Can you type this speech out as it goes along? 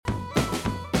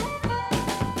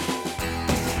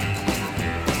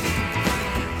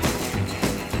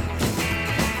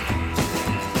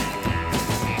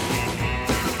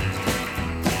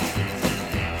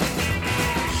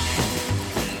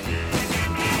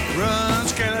Run,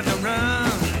 skeleton,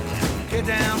 run. Get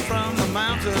down from the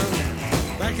mountain,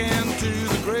 back into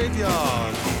the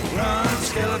graveyard. Run,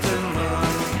 skeleton,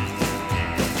 run.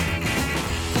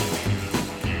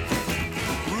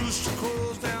 Rooster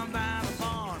crows down by the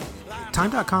barn.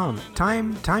 Time.com,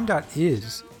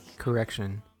 time.is,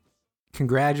 correction,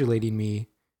 congratulating me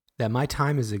that my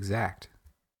time is exact.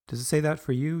 Does it say that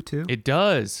for you too? It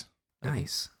does.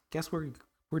 Nice. Guess we're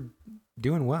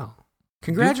doing well.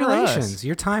 Congratulations.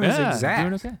 Your time is exact.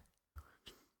 Doing okay.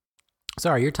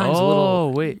 Sorry, your time's a little...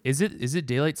 Oh, wait. Is it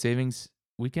daylight savings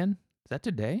weekend? Is that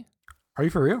today? Are you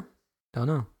for real? Don't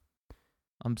know.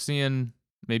 I'm seeing,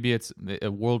 maybe it's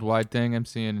a worldwide thing. I'm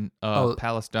seeing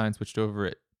Palestine switched over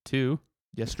at 2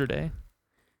 yesterday.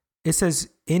 It says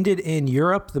ended in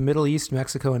Europe, the Middle East,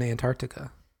 Mexico, and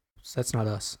Antarctica. So that's not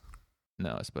us.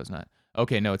 No, I suppose not.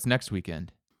 Okay, no, it's next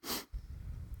weekend.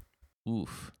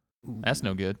 Oof. That's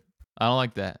no good. I don't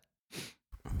like that.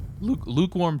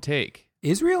 Lukewarm take.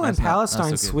 Israel and That's not Palestine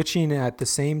so good. switching at the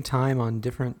same time on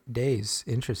different days.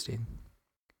 Interesting.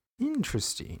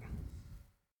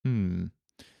 Ben,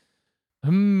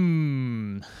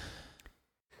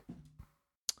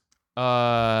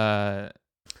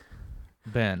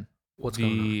 What's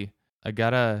going on? I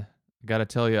gotta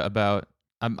tell you about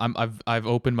I've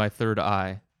opened my third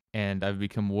eye and I've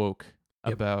become woke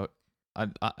Yep.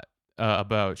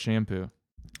 about shampoo.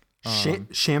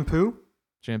 Shampoo?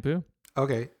 Shampoo?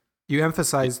 Okay. You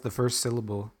emphasize the first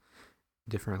syllable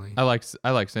differently. I like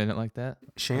saying it like that.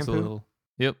 It's Shampoo? a little,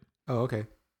 yep. Oh, okay.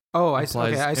 Oh, I see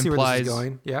where this is implies-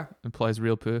 going. Yeah. Implies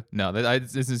real poo. No,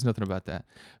 this is nothing about that.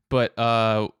 But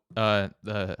my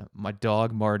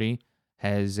dog Marty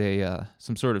has a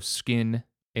some sort of skin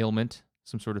ailment,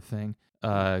 some sort of thing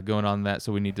going on that.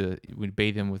 So we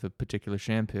bathe him with a particular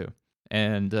shampoo,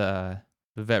 and the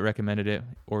vet recommended it.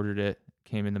 Ordered it,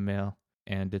 came in the mail,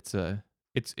 and it's your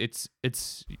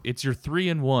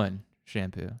 3-in-1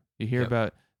 shampoo. You hear Yep.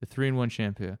 about the 3-in-1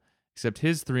 shampoo, except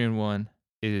his 3-in-1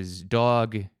 is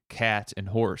dog, cat, and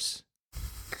horse.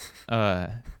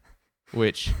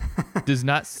 Which does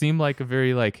not seem like a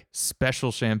very like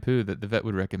special shampoo that the vet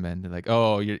would recommend. Like,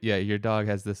 oh, your dog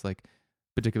has this like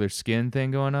particular skin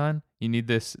thing going on. You need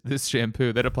this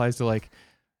shampoo that applies to like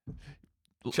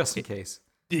Just in case.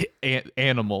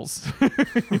 animals,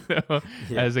 Yeah.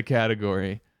 as a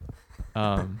category.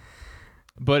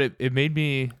 But it made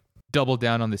me double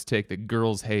down on this take that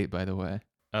girls hate. By the way,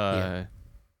 Yeah.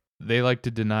 they like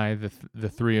to deny the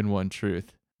 3-in-1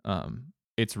 truth.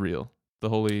 It's real. The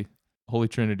holy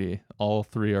trinity. All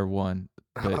three are one.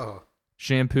 But Oh.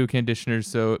 shampoo, conditioner,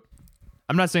 soap.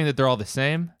 I'm not saying that they're all the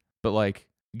same, but like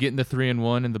getting the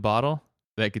 3-in-1 in the bottle,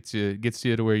 that gets you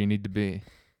to where you need to be.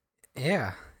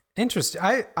 Yeah. Interesting.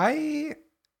 I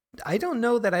don't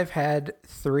know that I've had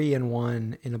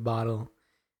 3-in-1 in a bottle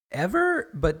ever,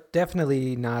 but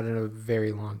definitely not in a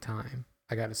very long time,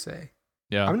 I gotta say.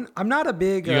 Yeah. I'm not a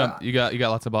big You got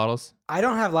lots of bottles? I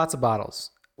don't have lots of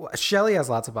bottles. Well, Shelly has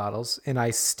lots of bottles, and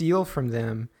I steal from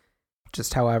them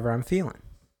just however I'm feeling.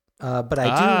 But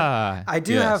I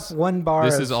do yes. have one bar.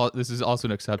 This is also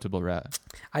an acceptable route.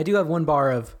 I do have one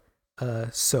bar of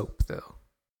soap, though.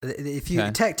 If you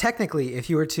technically, if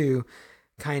you were to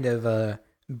kind of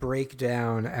break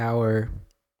down our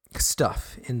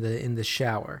stuff in the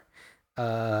shower,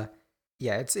 yeah,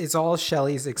 it's all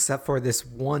Shelly's except for this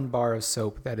one bar of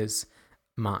soap that is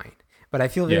mine. But I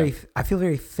feel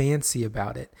very fancy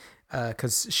about it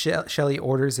because Shelly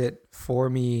orders it for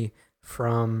me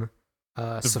from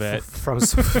vet. from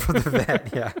the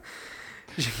vet. Yeah,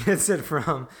 she gets it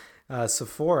from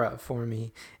Sephora for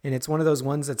me, and it's one of those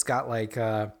ones that's got like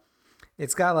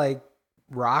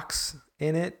rocks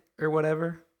in it or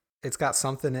whatever. It's got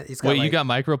something. It's got Wait, you got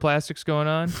microplastics going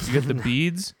on? You got the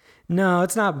beads? No,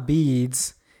 it's not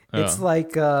beads. It's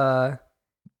Oh.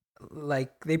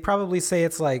 like they probably say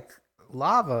it's like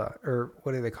lava, or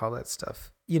what do they call that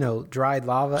stuff? You know, dried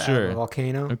lava out Sure. of a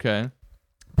volcano. Okay.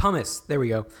 Pumice. There we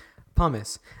go.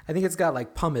 Pumice. I think it's got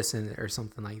like pumice in it or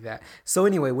something like that. So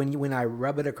anyway, when I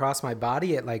rub it across my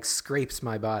body, it like scrapes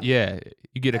my body. Yeah,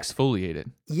 you get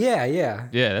exfoliated. Yeah.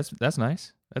 Yeah, that's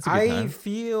nice. That's a good I time.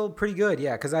 feel pretty good,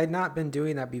 yeah, because I had not been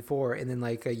doing that before. And then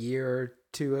like a year or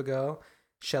two ago,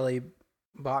 Shelly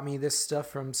bought me this stuff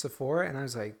from Sephora, and I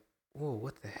was like, "Whoa,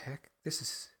 what the heck? This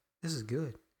is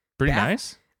good." Pretty Bath-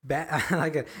 nice.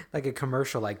 like a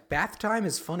commercial, like bath time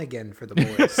is fun again for the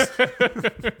boys.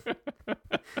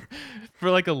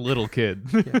 For like a little kid.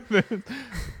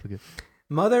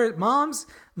 Moms,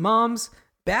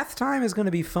 bath time is going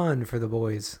to be fun for the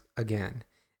boys again.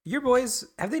 Your boys,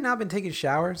 have they not been taking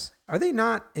showers? Are they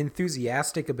not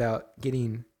enthusiastic about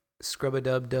getting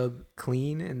scrub-a-dub-dub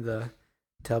clean in the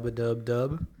Tubba dub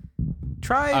dub.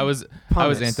 Try. I was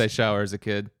pumice. anti-shower as a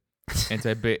kid.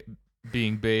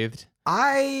 Being bathed.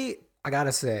 I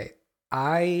gotta say,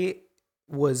 I've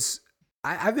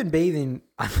been bathing.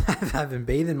 I've been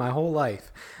bathing my whole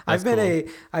life. That's I've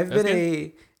cool. been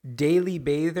a daily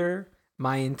bather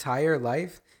my entire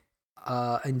life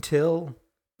until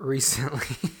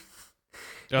recently.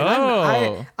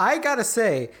 I gotta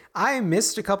say, I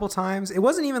missed a couple times. It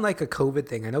wasn't even like a COVID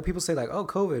thing. I know people say like, "Oh,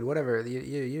 COVID, whatever.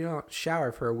 You don't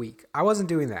shower for a week." I wasn't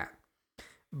doing that,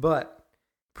 but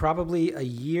probably a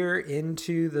year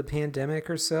into the pandemic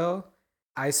or so,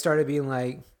 I started being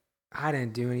like, I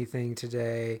didn't do anything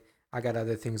today. I got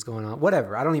other things going on.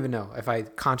 Whatever. I don't even know if I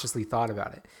consciously thought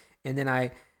about it. And then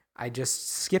I just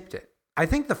skipped it. I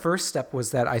think the first step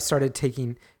was that I started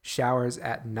taking showers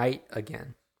at night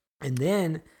again. And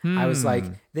then I was like,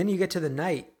 then you get to the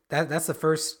night. That's the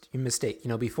first mistake.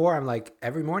 Before I'm like,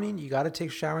 every morning you got to take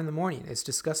a shower in the morning. It's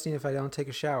disgusting if I don't take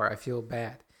a shower. I feel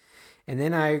bad. And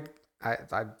then I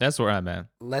that's where I'm at.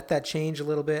 Let that change a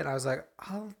little bit. I was like,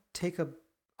 I'll take a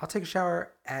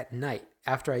shower at night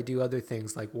after I do other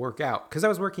things like work out, because I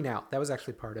was working out. That was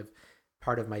actually part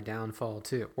of my downfall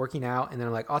too. Working out, and then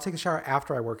I'm like, I'll take a shower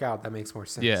after I work out. That makes more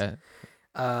sense. Yeah.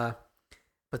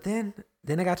 But then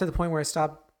I got to the point where I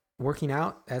stopped working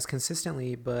out as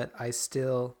consistently, but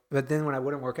then when I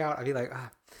wouldn't work out, I'd be like,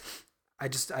 I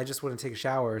just wouldn't take a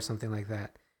shower or something like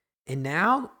that. And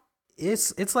now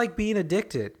it's like being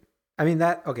addicted. I mean,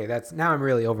 that's now I'm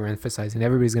really overemphasizing.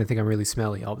 Everybody's going to think I'm really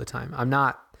smelly all the time. I'm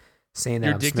not saying that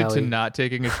You're I'm addicted smelly. to not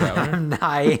taking a shower.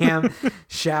 I am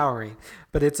showering,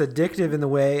 but it's addictive in the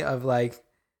way of like,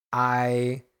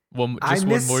 one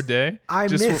more day?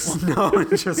 Just one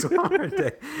more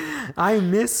day.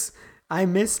 I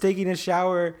miss taking a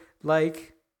shower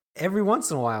like every once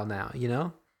in a while now,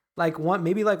 like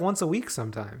maybe like once a week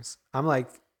sometimes. I'm like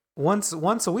once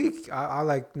a week I'll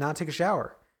like not take a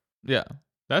shower. Yeah,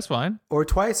 that's fine. Or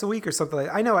twice a week or something like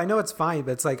that. I know it's fine,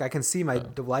 but it's like I can see my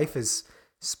life is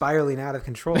spiraling out of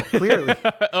control. Clearly.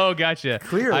 Oh, gotcha.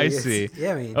 Clearly. I see.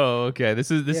 Yeah, I mean. Oh, okay. This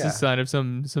is a sign of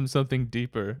something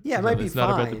deeper. Yeah, it might be It's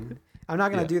not about fine. I'm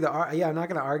not gonna I'm not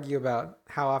gonna argue about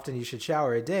how often you should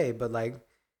shower a day, but like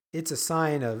it's a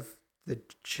sign of the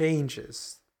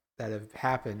changes that have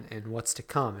happened and what's to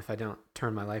come if I don't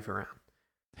turn my life around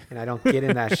and I don't get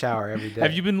in that shower every day.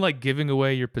 Have you been like giving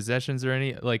away your possessions or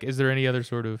is there any other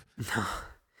sort of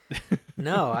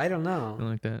No, I don't know. Something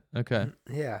like that. Okay.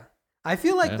 Yeah. I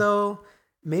feel like though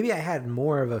maybe I had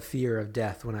more of a fear of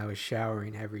death when I was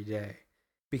showering every day,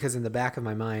 because in the back of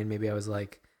my mind maybe I was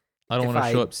like, I don't want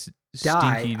to show up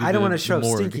stinky. I don't want to show up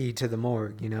stinky to the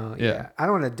morgue, Yeah. I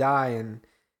don't want to die and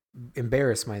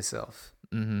embarrass myself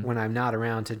when I'm not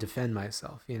around to defend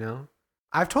myself,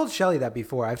 I've told Shelly that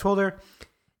before. I've told her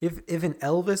if an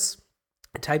Elvis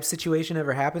type situation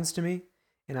ever happens to me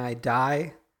and I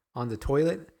die on the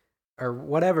toilet or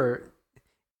whatever,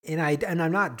 and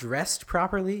I'm not dressed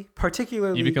properly,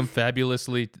 particularly you become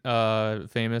fabulously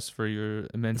famous for your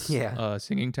immense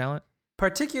singing talent.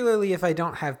 Particularly if I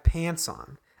don't have pants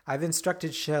on. I've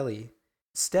instructed Shelly,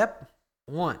 step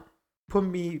 1, put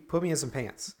me in some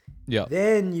pants. Yeah.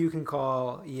 Then you can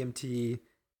call EMT,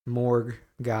 morgue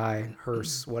guy,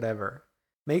 hearse, whatever.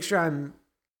 Make sure I'm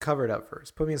covered up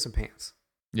first. Put me in some pants.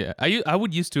 Yeah. I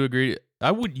would used to agree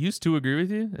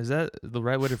with you. Is that the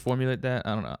right way to formulate that?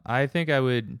 I don't know. I think I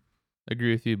would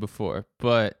agree with you before,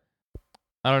 but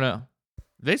I don't know.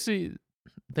 They see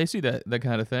that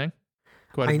kind of thing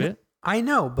quite a bit. I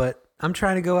know, but I'm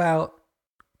trying to go out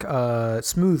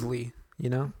smoothly,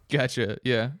 Gotcha.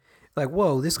 Yeah. Like,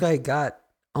 whoa, this guy got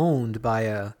owned by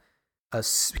a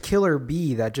killer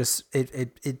bee that just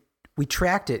we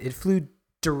tracked it. It flew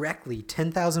directly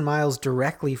 10,000 miles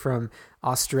directly from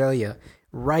Australia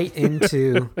right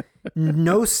into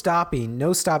no stopping,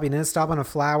 didn't stop on a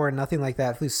flower, nothing like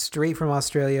that. It flew straight from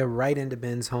Australia right into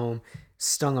Ben's home,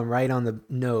 stung him right on the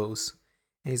nose,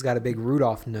 and he's got a big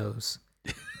Rudolph nose.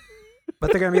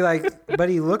 But they're going to be like, but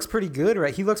he looks pretty good,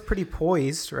 right? He looks pretty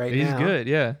poised right now. He's good,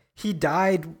 yeah. He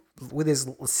died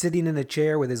sitting in a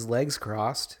chair with his legs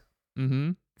crossed,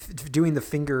 doing the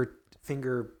finger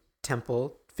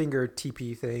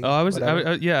TP thing. Oh, I was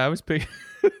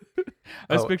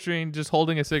picturing just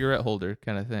holding a cigarette holder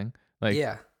kind of thing. Like,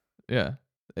 yeah.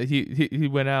 He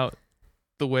went out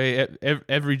the way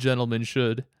every gentleman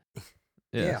should.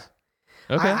 Yes.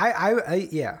 Yeah. Okay.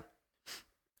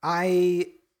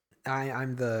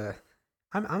 I'm the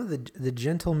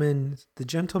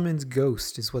gentleman's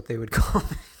ghost is what they would call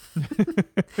me.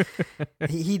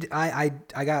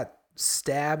 I got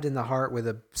stabbed in the heart with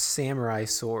a samurai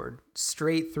sword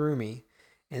straight through me,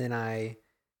 and then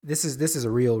this is a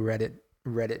real Reddit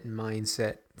Reddit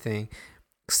mindset thing.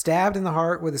 Stabbed in the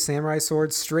heart with a samurai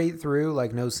sword straight through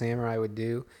like no samurai would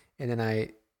do. And then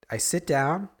I sit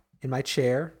down in my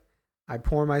chair. I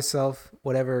pour myself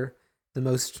whatever the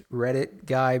most Reddit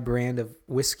guy brand of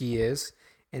whiskey is.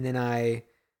 And then I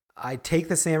take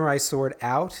the samurai sword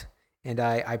out and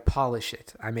I polish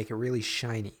it. I make it really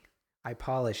shiny. I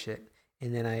polish it.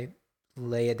 And then I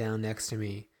lay it down next to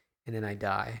me. And then I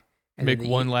die. And Make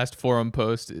one last forum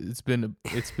post. It's been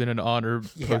an honor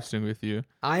posting with you.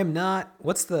 I am not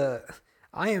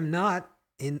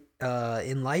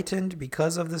enlightened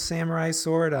because of the samurai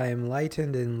sword. I am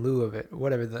enlightened in lieu of it.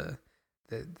 Whatever the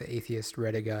atheist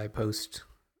Reddit guy post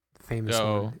famous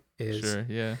one is. Sure,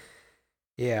 yeah.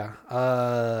 Yeah.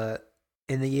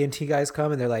 And the EMT guys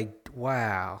come and they're like,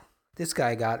 wow, this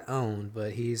guy got owned,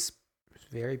 but he's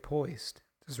very poised.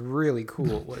 It's really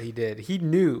cool what he did. He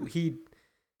knew it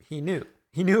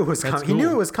was coming. Cool. He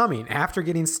knew it was coming after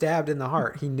getting stabbed in the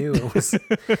heart. He knew it was.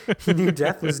 He knew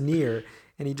death was near,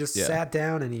 and he just sat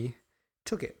down and he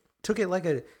took it. Took it like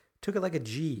a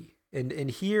G.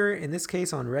 And here in this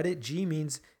case on Reddit, G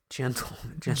means gentle.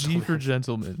 G for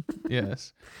gentleman.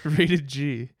 Yes. Rated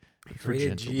G.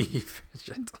 Rated G for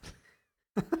gentle.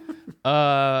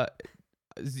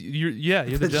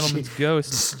 You're the gentleman's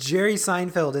ghost. Jerry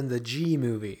Seinfeld in the G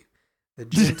movie. The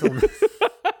gentleman.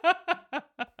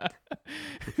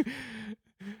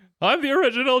 I'm the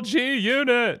original G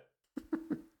unit.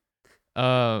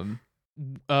 You're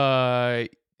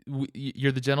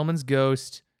the gentleman's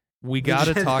ghost. We got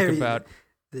to talk about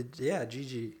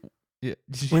GG. Yeah.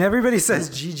 When everybody says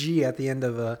GG at the end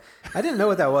of I didn't know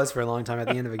what that was for a long time at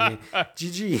the end of a game.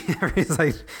 GG. Everybody's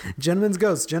like, gentleman's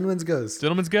ghost.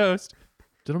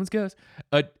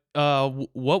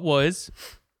 What was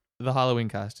the Halloween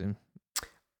costume?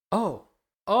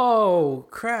 Oh,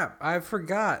 crap. I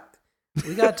forgot.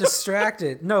 We got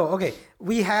distracted. No, okay.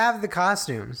 We have the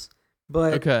costumes,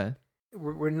 but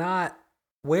we're not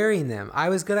wearing them. I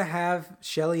was going to have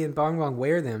Shelly and Bong Bong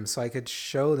wear them so I could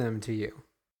show them to you.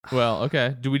 Well,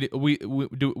 okay.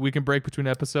 We can break between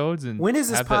episodes and when is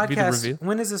this podcast?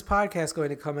 When is this podcast going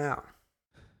to come out?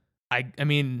 I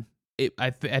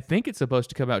think it's supposed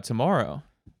to come out tomorrow,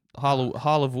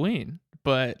 Halloween.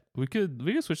 But we could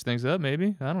switch things up.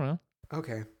 Maybe, I don't know.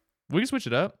 Okay, we can switch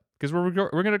it up because we're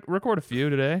gonna record a few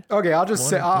today. Okay, I'll just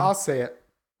say I'll say it.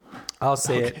 I'll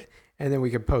say it, and then we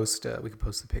can post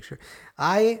the picture.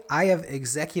 I have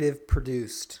executive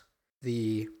produced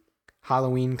the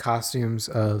Halloween costumes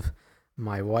of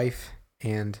my wife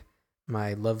and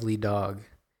my lovely dog,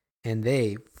 and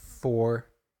they for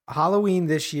Halloween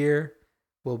this year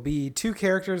will be two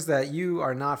characters that you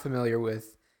are not familiar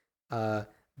with,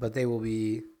 but they will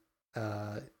be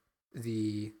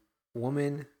the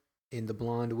woman in the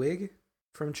blonde wig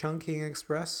from Chungking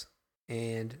Express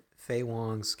and Faye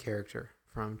Wong's character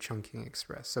from Chungking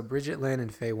Express. So Bridget Lin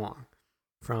and Faye Wong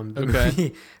from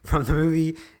the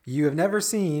movie you have never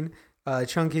seen,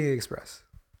 Chungking Express.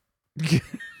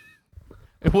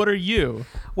 What are you?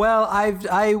 Well, I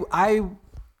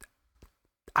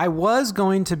was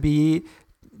going to be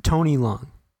Tony Leung.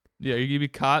 Yeah, you're gonna be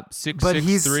cop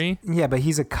 6'3". Yeah, but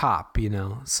he's a cop,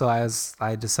 So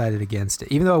I decided against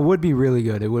it, even though it would be really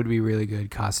good. It would be really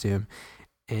good costume,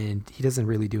 and he doesn't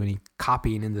really do any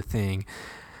copying in the thing.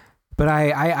 But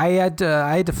I had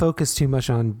to focus too much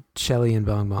on Shelly and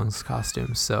Bong Bong's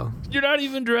costumes. So you're not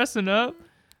even dressing up.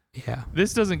 Yeah,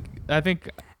 this doesn't.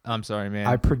 I'm sorry, man.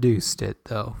 I produced it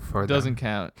though. Doesn't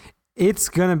count. It's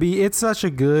such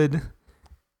a good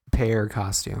pair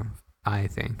costume. I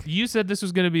think you said this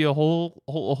was going to be a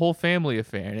whole family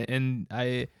affair, and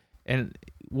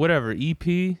whatever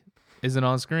EP isn't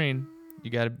on screen.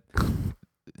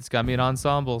 It's got me an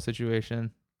ensemble situation.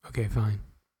 Okay, fine.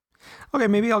 Okay,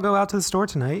 maybe I'll go out to the store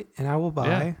tonight and I will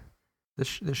buy the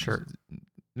shirt,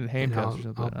 handcuffs or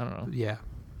something. I don't know. Yeah,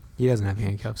 he doesn't have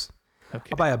handcuffs. Okay,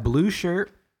 I'll buy a blue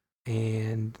shirt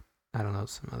and I don't know,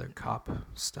 some other cop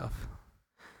stuff.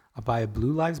 I'll buy a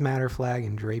Blue Lives Matter flag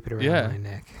and drape it around my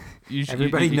neck.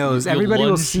 Everybody knows. Everybody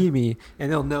will see me,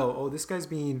 and they'll know. Oh, this guy's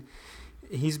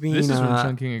He's being. This is from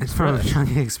Chungking Express. From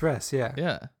Chungking Express, yeah.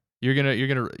 Yeah, you're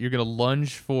gonna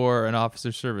lunge for an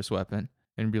officer service weapon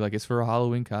and be like, "It's for a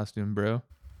Halloween costume, bro.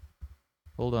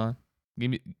 Hold on,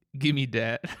 give me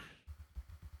that."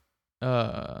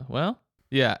 Well,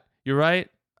 yeah, you're right.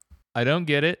 I don't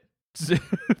get it,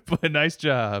 but nice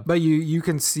job. But you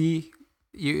can see.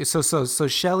 So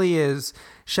Shelly's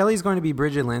going to be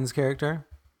Bridget Lin's character.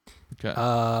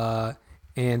 Okay.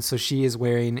 And so she is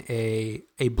wearing a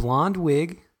blonde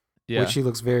wig, which she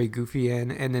looks very goofy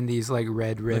in, and then these like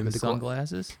red rimmed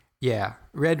sunglasses.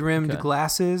 Red rimmed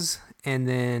glasses, and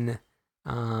then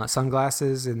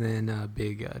sunglasses, and then a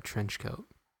big trench coat.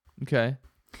 Okay.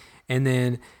 And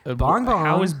then Bong Bong.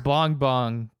 How is Bong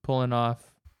Bong pulling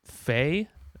off Faye?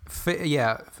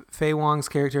 Faye Wong's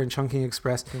character in Chungking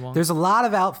Express. There's a lot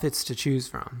of outfits to choose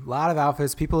from. A lot of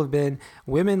outfits.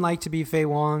 Women like to be Faye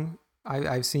Wong.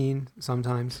 I've seen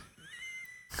sometimes.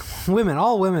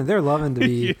 All women, they're loving to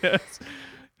be. Yes.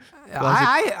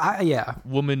 Yeah.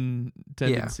 Woman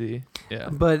tendency. Yeah.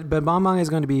 But Bong Bong is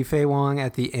going to be Faye Wong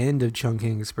at the end of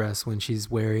Chungking Express when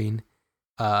she's wearing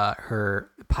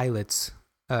her pilot's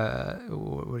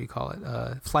what do you call it?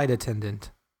 Flight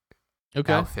attendant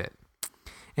outfit.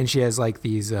 And she has like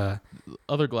these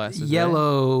other glasses,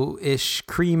 yellowish,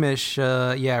 creamish,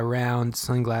 round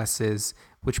sunglasses,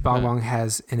 which Bong Bong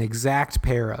has an exact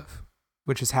pair of,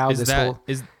 which is how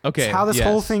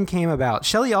whole thing came about.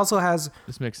 Shelly also has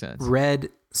this makes sense. Red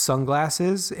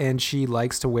sunglasses, and she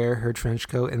likes to wear her trench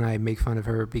coat, and I make fun of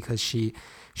her because she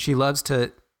loves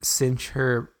to cinch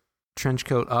her trench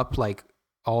coat up like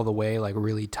all the way, like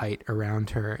really tight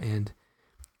around her. And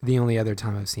the only other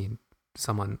time I've seen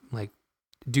someone like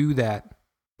do that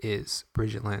is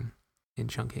Bridget Lin in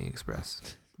Chungking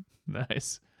Express.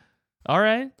 Nice. All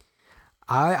right.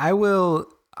 I will.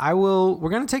 We're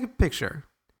gonna take a picture.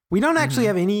 We don't actually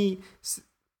have any.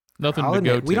 Nothing to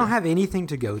go to. We don't have anything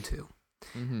to go to.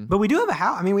 Mm-hmm. But we do have a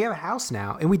house. I mean, we have a house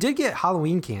now, and we did get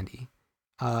Halloween candy.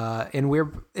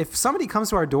 And if somebody comes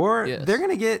to our door, they're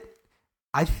gonna get.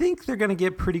 I think they're gonna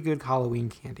get pretty good Halloween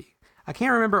candy. I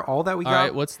can't remember all that we got. All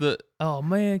right, what's the? Oh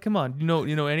man, come on! You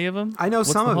know any of them? I know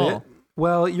some of it.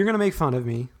 Well, you're gonna make fun of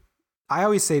me. I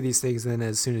always say these things, and then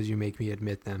as soon as you make me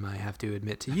admit them, I have to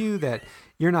admit to you that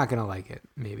you're not gonna like it,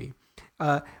 maybe.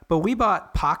 But we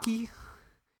bought Pocky,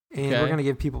 and we're gonna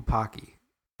give people Pocky.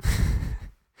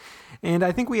 And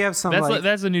I think we have some.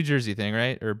 That's a New Jersey thing,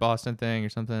 right? Or Boston thing, or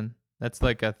something. That's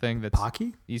like a thing that's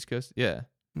Pocky? East Coast. Yeah.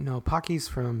 No, Pocky's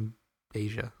from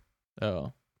Asia.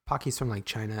 Oh. Pocky's from like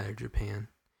China or Japan.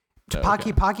 Oh,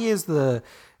 Pocky is the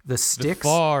sticks. The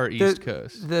far East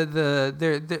Coast.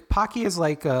 The Pocky is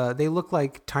like they look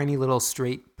like tiny little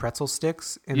straight pretzel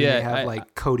sticks, and they have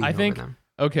like coating over them.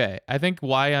 Okay, I think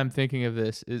why I'm thinking of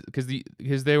this is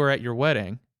because they were at your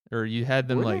wedding, or you had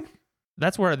them like.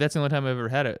 That's the only time I've ever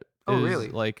had it. Oh, really?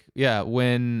 Like, yeah,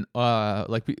 when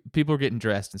people were getting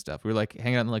dressed and stuff. We were like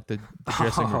hanging out in like the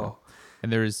dressing room,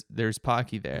 and there's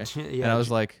Pocky there, and I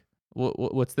was like,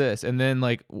 what's this? And then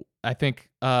like I think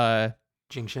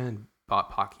Jing Shen bought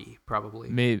Pocky probably.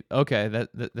 Maybe okay,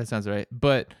 that sounds right.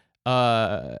 But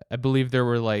I believe there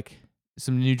were like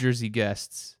some New Jersey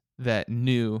guests that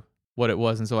knew what it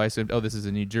was, and so I assumed, this is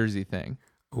a New Jersey thing.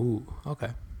 Ooh, okay.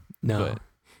 No,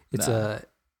 it's a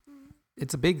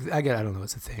big. I don't know.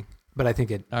 It's a thing, but I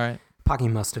think it. All right. Pocky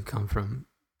must have come from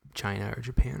China or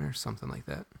Japan or something like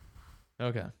that.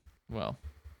 Okay. Well.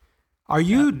 Are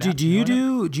you? Do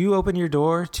you open your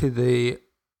door to the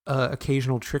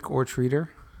occasional trick or treater?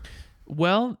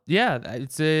 Well, yeah.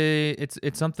 It's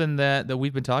something that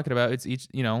we've been talking about. It's each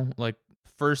like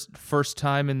first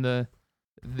time in the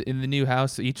new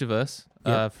house, each of us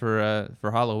for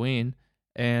Halloween,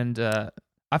 and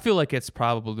I feel like it's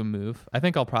probably the move. I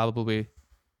think I'll probably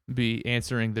be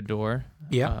answering the door.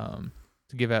 Yeah.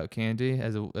 To give out candy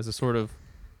as a sort of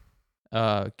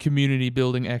community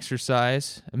building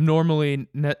exercise. I'm normally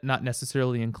not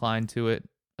necessarily inclined to it.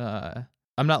 I'm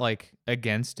not like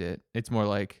against it. It's more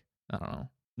like, I don't know,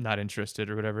 not interested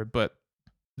or whatever. But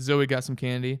Zoe got some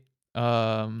candy.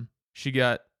 She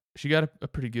got a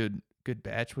pretty good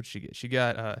batch. What'd she get? She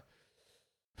got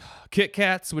Kit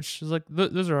Kats, which is like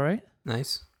those are all right.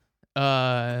 Nice.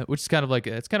 Which is kind of like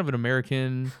it's kind of an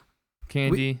American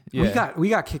candy. We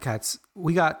got Kit Kats.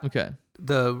 We got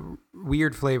the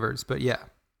weird flavors, but yeah.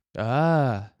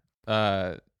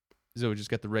 Zoe just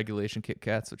got the regulation Kit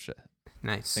Kats, which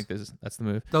nice. I think that's the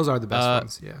move. Those are the best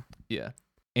ones. Yeah. Yeah.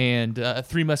 And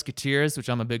Three Musketeers, which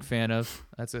I'm a big fan of.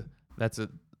 That's a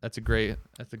great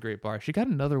bar. She got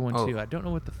another one too. I don't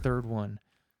know what the third one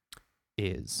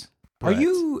is.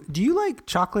 Do you like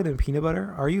chocolate and peanut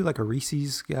butter? Are you like a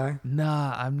Reese's guy?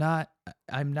 Nah, I'm not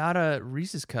a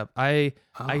Reese's cup. I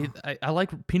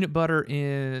like peanut butter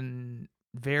in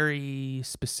very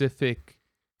specific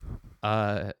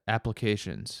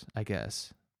applications, I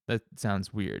guess. That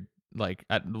sounds weird. Like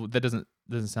that doesn't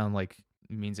sound like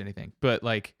it means anything. But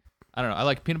like I don't know. I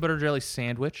like peanut butter jelly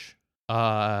sandwich.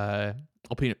 Peanut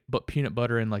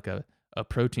butter in like a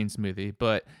protein smoothie,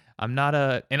 but I'm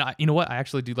not you know what? I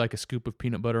actually do like a scoop of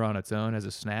peanut butter on its own as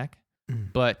a snack,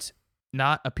 but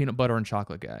not a peanut butter and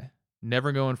chocolate guy.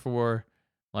 Never going for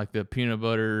like the peanut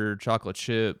butter chocolate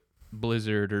chip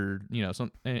Blizzard or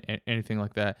anything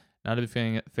like that. Not a big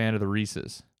fan of the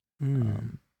Reese's.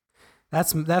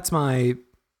 That's my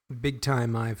big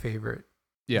time, my favorite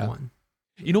one.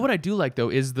 You know what I do like though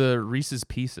is the Reese's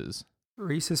Pieces.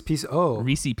 Reese's Pieces. Oh,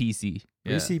 Reese Piece.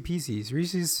 Yeah. Reese's Pieces.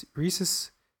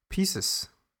 Reese's Pieces.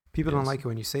 People don't like it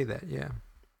when you say that. Yeah.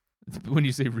 When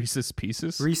you say Reese's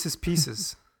Pieces. Reese's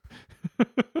Pieces.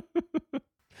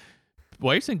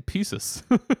 Why are you saying pieces?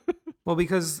 Well,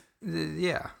 because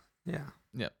yeah.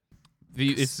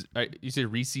 You say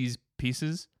Reese's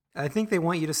Pieces. I think they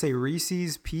want you to say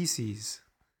Reese's Pieces.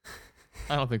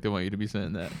 I don't think they want you to be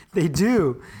saying that. They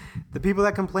do. The people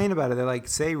that complain about it, they're like,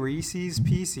 say Reese's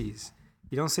Pieces.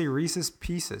 You don't say Reese's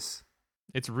Pieces.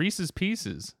 It's Reese's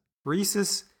Pieces.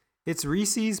 It's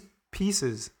Reese's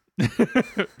Pieces.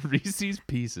 Reese's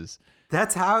Pieces.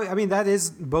 That's how, I mean, that is,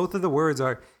 both of the words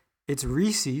are, it's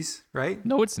Reese's, right?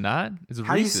 No, it's not. It's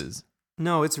Reese's.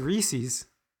 No, it's Reese's.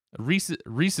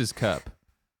 Reese's Cup.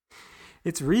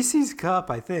 It's Reese's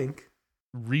Cup, I think.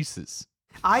 Reese's.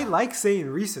 I like saying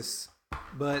Reese's,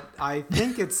 but I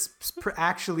think it's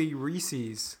actually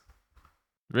Reese's.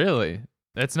 Really?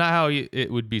 That's not how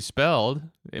it would be spelled.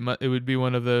 It would be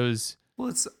one of those. Well,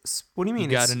 it's, what do you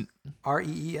mean? It's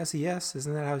Reeses.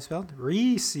 Isn't that how it's spelled?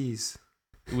 Reese's.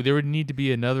 There would need to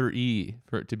be another E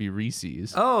for it to be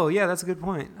Reese's. Oh, yeah, that's a good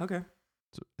point. Okay.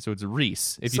 So it's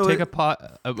Reese. If you take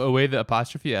away the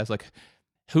apostrophe S, like,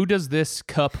 who does this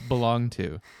cup belong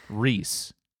to?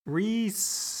 Reese.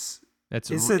 Reese.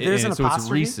 There's an apostrophe? It's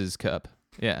Reese's cup.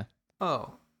 Yeah.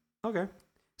 Oh, okay.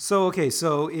 So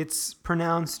it's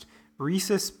pronounced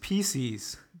Reese's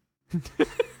Pieces.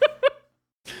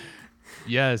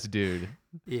 Yes, dude.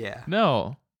 Yeah.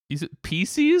 No. Is it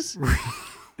Pieces?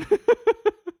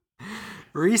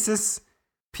 Reese's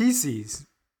Pieces.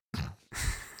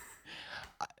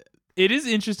 It is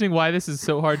interesting why this is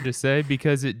so hard to say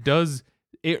because it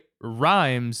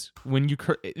rhymes when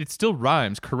it still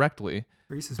rhymes correctly.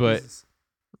 Reese's Pieces.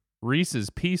 Reese's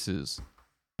Pieces.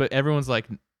 But everyone's like,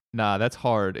 nah, that's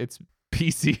hard. It's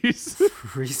Pieces.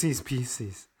 Reese's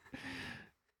Pieces.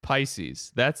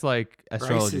 Pisces. That's like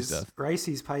astrology stuff.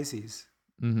 Reese's Pisces.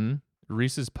 Mm-hmm.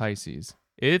 Reese's Pisces.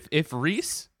 If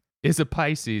Reese is a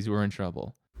Pisces, we're in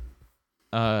trouble.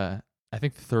 I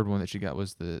think the third one that she got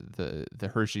was the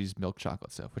Hershey's milk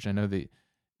chocolate stuff, which I know that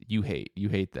you hate. You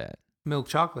hate that. Milk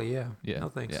chocolate, yeah. Yeah. No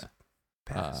thanks. Yeah.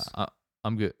 Pass.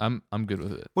 I'm good. I'm good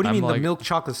with it. What do you mean the milk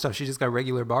chocolate stuff? She just got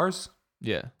regular bars?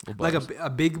 Yeah. Like a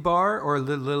big bar or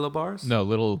little bars? No,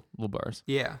 little bars.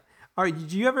 Yeah. All right.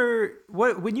 Did you ever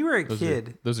when you were a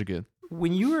kid? Those are good.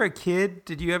 When you were a kid,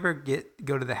 did you ever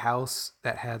go to the house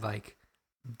that had like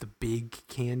the big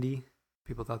candy?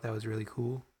 People thought that was really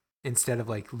cool instead of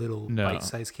like little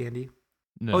bite-sized candy.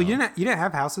 No. Oh, you didn't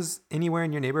have houses anywhere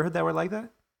in your neighborhood that were like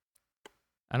that?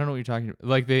 I don't know what you're talking about.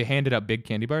 Like they handed out big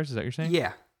candy bars. Is that what you're saying?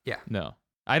 Yeah. Yeah. No,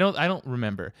 I don't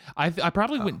remember. I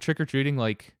probably went trick or treating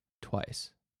like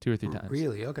twice, 2 or 3 times.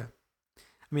 Really? Okay.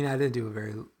 I mean, I didn't do it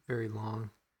very, very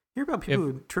long. Hear about people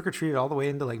who trick or treated all the way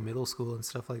into like middle school and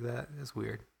stuff like that. That's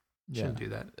weird. Shouldn't do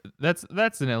that.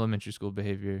 That's an elementary school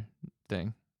behavior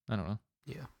thing. I don't know.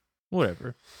 Yeah.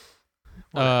 Whatever.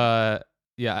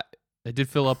 Yeah, I did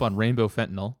fill up on rainbow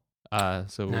fentanyl.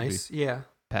 So nice. We'll be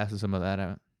passing some of that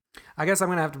out. I guess I'm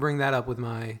gonna have to bring that up with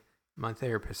my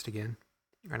therapist again.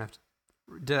 You're gonna have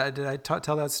to. Did I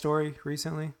tell that story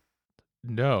recently?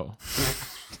 No.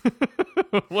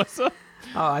 What's up?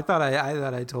 Oh, I thought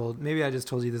I told. Maybe I just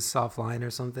told you this offline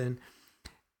or something.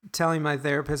 Telling my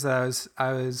therapist that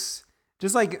I was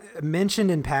just like mentioned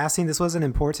in passing. This wasn't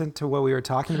important to what we were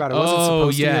talking about. It wasn't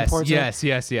supposed to be important.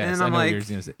 Yes. And I'm like,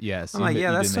 yes. I'm like,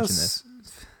 yeah, that's so.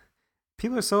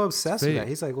 People are so obsessed with that.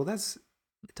 He's like, well,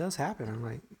 it does happen. I'm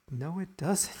like, no, it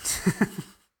doesn't.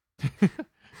 I'm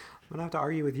gonna have to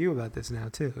argue with you about this now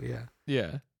too.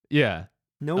 Yeah.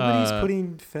 Nobody's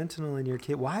putting fentanyl in your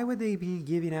kid. Why would they be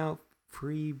giving out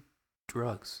free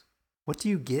drugs? What do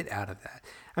you get out of that?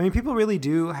 I mean, people really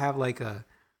do have like I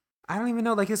don't even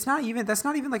know. Like, that's not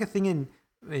even like a thing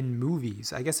in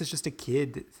movies. I guess it's just a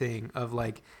kid thing of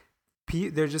like,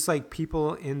 they're just like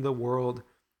people in the world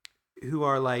who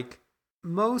are like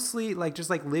mostly like just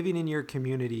like living in your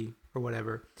community or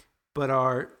whatever, but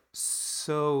are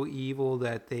so evil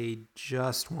that they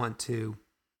just want to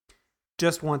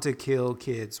kill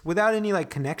kids without any like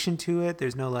connection to it.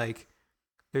 There's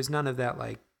none of that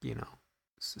like, you know,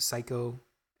 psycho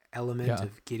element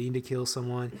of getting to kill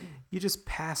someone. You just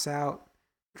pass out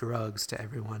drugs to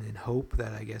everyone and hope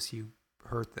that I guess you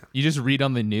hurt them. You just read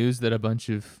on the news that a bunch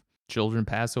of children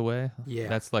pass away. Yeah.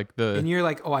 That's like and you're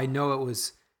like, oh, I know it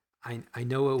was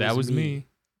me.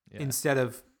 Yeah. Instead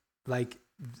of like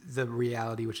the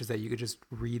reality, which is that you could just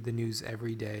read the news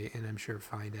every day and I'm sure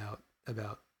find out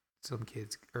about some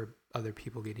kids or other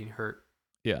people getting hurt.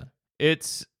 Yeah,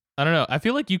 it's I don't know. I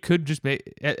feel like you could just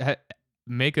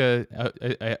make a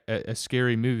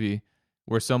scary movie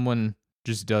where someone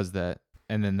just does that,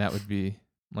 and then that would be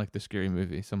like the scary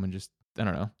movie. Someone just I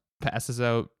don't know passes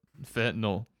out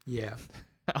fentanyl. Yeah.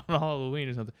 On Halloween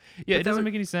or something. Yeah, it doesn't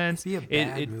make any sense. It'd be a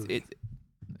bad movie.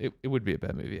 It would be a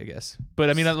bad movie, I guess. But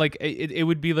I mean, like it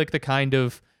would be like the kind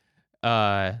of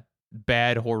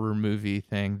bad horror movie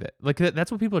thing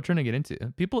that's what people are trying to get into.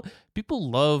 People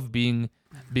love being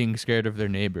scared of their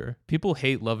neighbor. People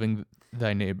hate loving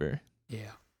thy neighbor.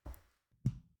 Yeah.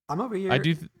 I'm over here. I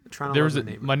do. Trying to love the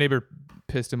neighbor. My neighbor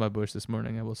pissed in my bush this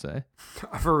morning. I will say.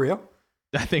 For real?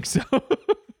 I think so.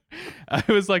 I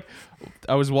was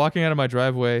walking out of my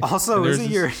driveway. Also,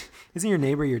 isn't your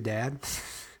neighbor your dad?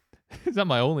 He's not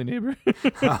my only neighbor.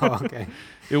 Oh, okay.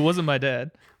 It wasn't my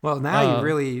dad. Well, now you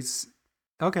really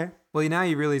okay. Well, now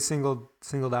you really singled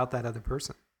out that other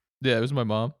person. Yeah, it was my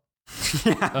mom.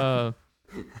 Yeah.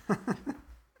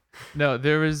 No,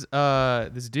 there was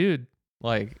this dude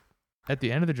like at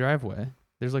the end of the driveway.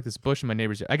 There's like this bush in my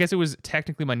neighbor's yard. I guess it was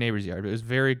technically my neighbor's yard, but it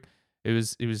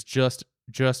was just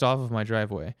off of my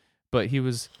driveway. But he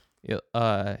was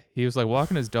like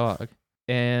walking his dog,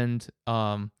 and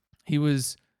he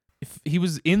was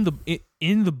in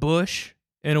the bush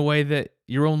in a way that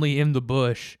you're only in the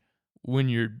bush when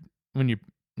you're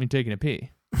taking a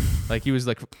pee. Like he was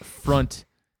like front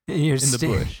in the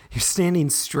bush. You're standing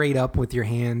straight up with your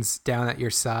hands down at your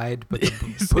side, but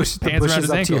the bush is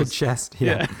up to your chest.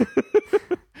 Yeah.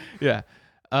 Yeah.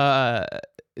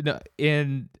 No,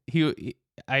 and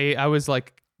I was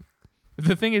like,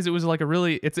 the thing is, it was like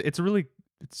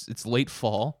it's late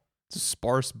fall. It's a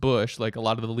sparse bush. Like a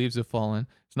lot of the leaves have fallen.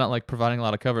 It's not like providing a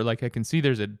lot of cover. Like I can see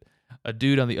there's a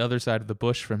dude on the other side of the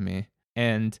bush from me,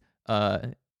 and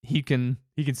he can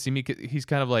see me. He's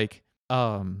kind of like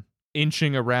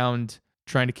inching around,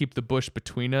 trying to keep the bush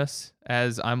between us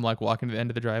as I'm like walking to the end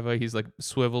of the driveway. He's like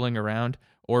swiveling around,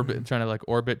 trying to like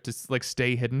orbit to like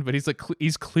stay hidden, but he's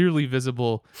clearly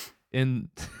visible in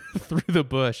through the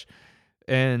bush.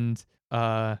 And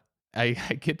I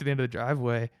get to the end of the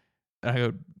driveway and I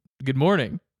go, "Good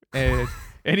morning." And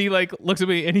he like looks at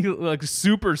me and he like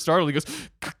super startled. He goes,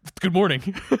 "Good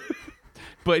morning."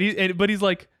 but he's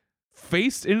like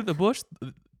faced into the bush,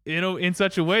 in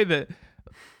such a way that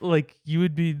like you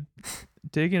would be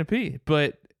taking a pee,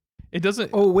 but it doesn't.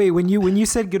 Oh wait, when you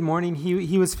said good morning,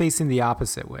 he was facing the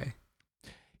opposite way.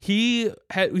 He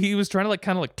was trying to like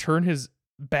kind of like turn his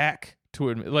back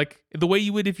toward me, like the way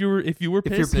you would if you were pissing. If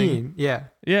you're peeing,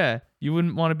 yeah, you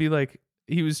wouldn't want to be like.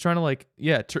 He was trying to like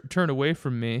turn away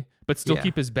from me, but still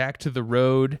keep his back to the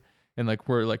road and like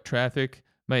where like traffic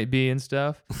might be and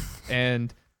stuff.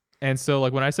 and so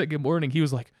like when I said good morning, he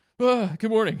was like, "Good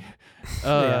morning."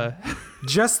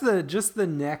 Just the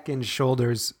neck and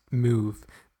shoulders move,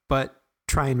 but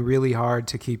trying really hard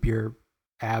to keep your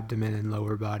abdomen and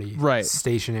lower body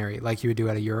stationary, like you would do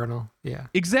at a urinal. Yeah,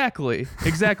 exactly.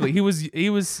 He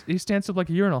stands up like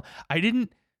a urinal.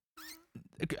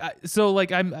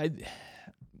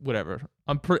 Whatever.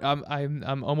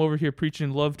 I'm over here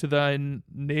preaching love to thy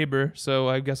neighbor, so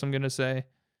I guess I'm gonna say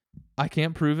I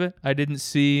can't prove it. I didn't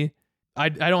see. I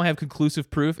don't have conclusive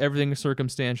proof. Everything is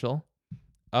circumstantial.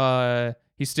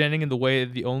 He's standing in the way.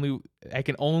 I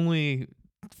can only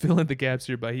fill in the gaps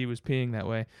here by he was peeing that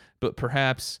way, but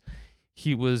perhaps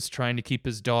he was trying to keep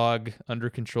his dog under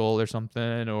control or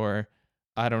something, or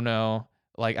I don't know.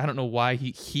 Like I don't know why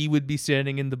he would be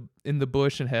standing in the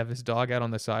bush and have his dog out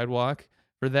on the sidewalk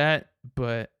for that,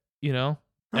 but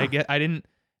I didn't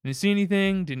see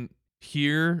anything, didn't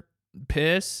hear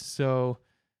piss, so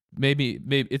maybe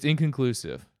it's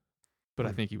inconclusive, but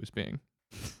I think he was peeing.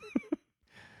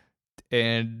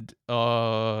 And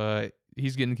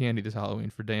he's getting candy this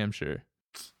Halloween for damn sure.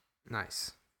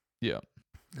 Nice. Yeah.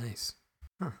 Nice.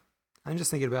 Huh. I'm just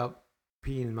thinking about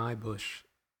peeing in my bush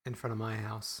in front of my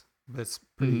house, but it's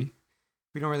pretty. Mm-hmm.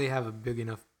 We don't really have a big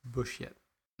enough bush yet.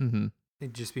 Mm-hmm.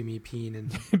 It'd just be me peeing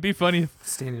and it'd be funny if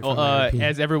standing in front of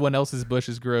as everyone else's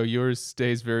bushes grow, yours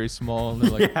stays very small, and they're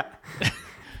like, yeah.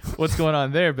 What's going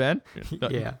on there, Ben?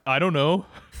 Yeah. I don't know.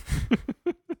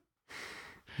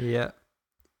 Yeah.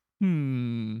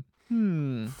 Have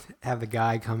the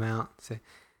guy come out and say,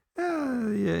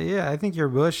 yeah, I think your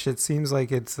bush, it seems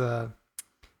like it's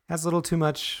has a little too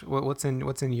much what's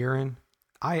in urine?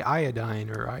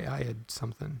 Iodine or iod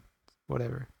something.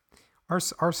 Whatever.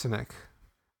 Arsenic.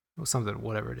 Something,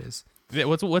 whatever it is. Yeah,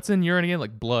 what's in urine again?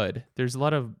 Like blood. There's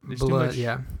blood. Too much,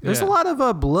 yeah. There's a lot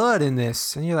of blood in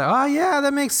this, and you're like, oh yeah,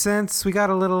 that makes sense. We got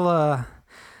a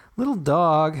little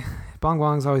dog Bong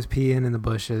Bong's always peeing in the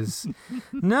bushes.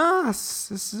 No,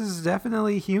 this is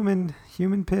definitely human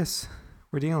piss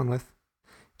we're dealing with.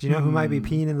 Do you know who might be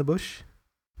peeing in the bush?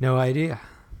 No idea.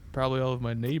 Probably all of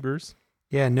my neighbors.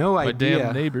 Yeah, no idea. My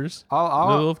damn neighbors.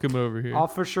 I'll They'll come over here. I'll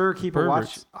for sure keep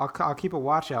Perverts. a watch. I'll keep a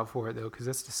watch out for it though, because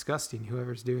that's disgusting.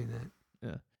 Whoever's doing that.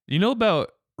 Yeah. You know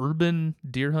about urban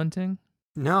deer hunting?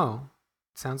 No,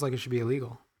 sounds like it should be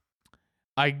illegal.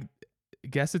 I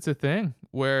guess it's a thing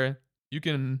where you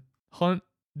can hunt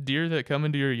deer that come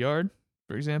into your yard,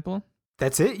 for example.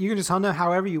 That's it? You can just hunt them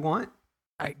however you want?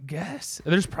 I guess.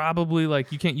 There's probably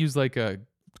like, you can't use like a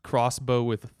crossbow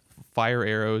with fire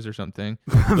arrows or something.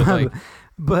 But like,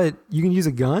 but you can use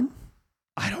a gun?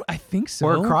 I think so.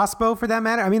 Or a crossbow for that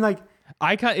matter? I mean, like,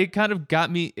 it kind of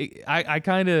got me. It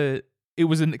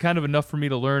was kind of enough for me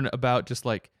to learn about just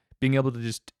like being able to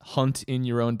just hunt in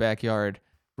your own backyard,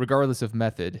 regardless of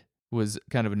method, was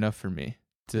kind of enough for me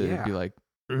to be like,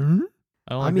 I don't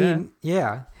like that.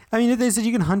 Yeah. I mean, if they said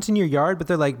you can hunt in your yard, but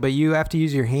they're like, but you have to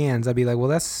use your hands, I'd be like, well,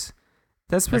 that's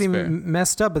pretty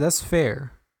messed up, but that's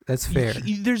fair. That's fair.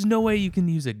 There's no way you can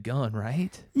use a gun,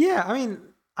 right? Yeah. I mean,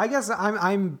 I guess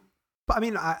I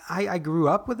grew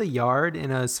up with a yard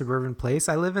in a suburban place.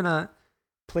 I live in a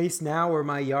place now where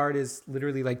my yard is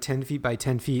literally like 10 feet by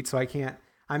 10 feet. So I can't,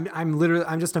 I'm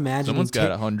just imagining. Someone's got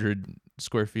 100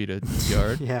 square feet of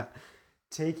yard. Yeah.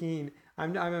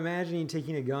 I'm imagining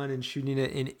taking a gun and shooting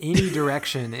it in any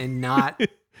direction and not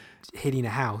hitting a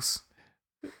house.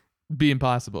 Be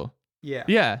impossible. Yeah.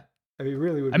 Yeah. I mean,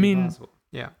 really would be impossible.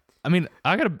 Yeah. I mean,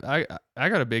 I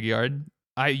got a big yard.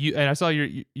 I saw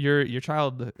your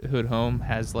childhood home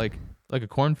has like a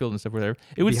cornfield and stuff whatever.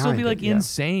 It would still be like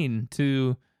insane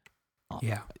to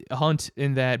hunt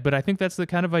in that, but I think that's the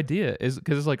kind of idea, is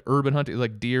because it's like urban hunting,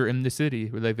 like deer in the city,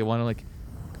 where like they want to like,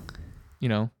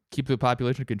 keep the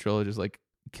population control, just like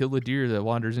kill the deer that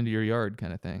wanders into your yard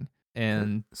kind of thing.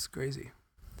 And it's crazy.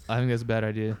 I think that's a bad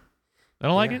idea. I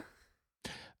don't like it.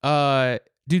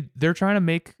 Dude, they're trying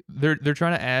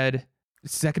to add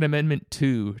Second Amendment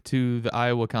 2 to the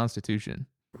Iowa Constitution.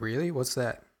 Really? What's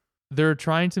that? They're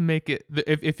trying to make it,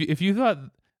 if you thought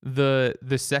the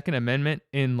Second Amendment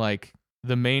in like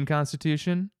the main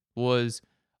Constitution was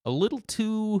a little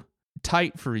too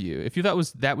tight for you, if you thought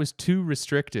that was too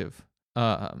restrictive,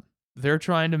 they're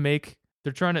trying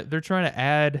to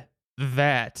add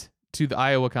that to the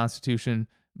Iowa Constitution,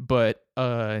 but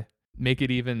make it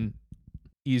even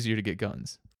easier to get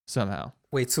guns somehow.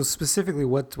 Wait, so specifically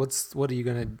what are you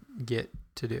gonna get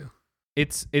to do?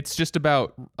 It's just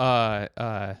about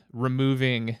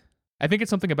removing, I think it's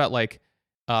something about like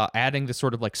adding the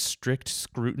sort of like strict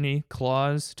scrutiny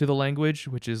clause to the language,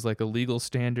 which is like a legal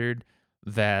standard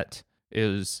that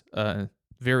is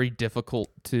very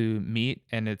difficult to meet,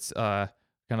 and it's kind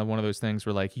of one of those things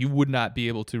where like you would not be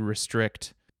able to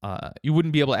restrict, you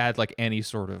wouldn't be able to add like any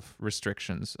sort of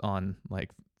restrictions on like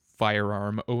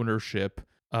firearm ownership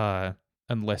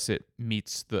unless it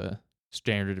meets the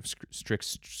standard of strict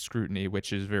scrutiny,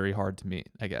 which is very hard to meet,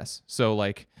 I guess. So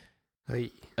like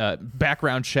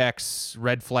background checks,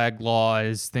 red flag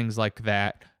laws, things like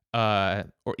that,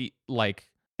 or like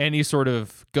any sort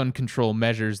of gun control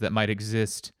measures that might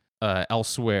exist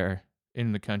elsewhere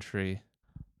in the country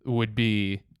would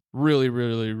be really,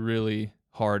 really, really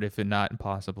hard, if not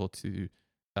impossible, to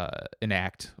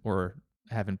enact or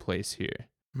have in place here.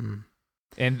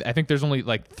 And I think there's only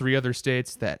like 3 other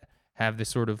states that have this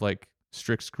sort of like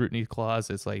strict scrutiny clause.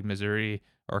 It's like Missouri,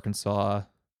 Arkansas,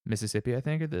 Mississippi, I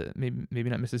think, or maybe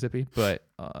not Mississippi, but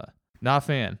not a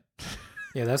fan.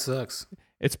 Yeah, that sucks.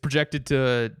 It's projected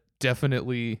to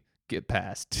definitely get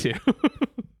passed too.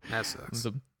 That sucks.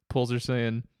 The polls are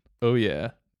saying, "Oh yeah,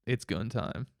 it's gun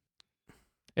time,"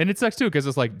 and it sucks too because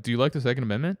it's like, do you like the Second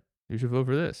Amendment? You should vote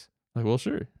for this. Like, well,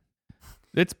 sure.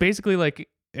 It's basically like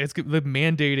it's the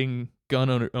mandating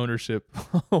gun ownership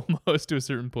almost to a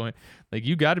certain point. Like,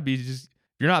 you got to be just,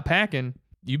 if you're not packing,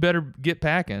 you better get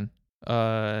packing.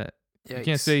 You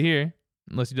can't stay here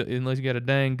unless you got a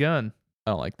dang gun.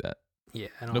 I don't like that. Yeah,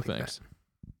 I don't. No like thanks. That.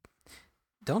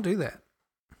 Don't do that.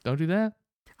 Don't do that.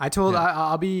 I told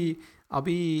I'll be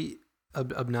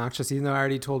obnoxious, even though I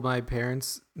already told my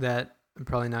parents that I'm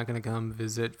probably not going to come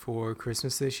visit for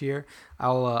Christmas this year.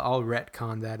 I'll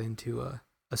retcon that into a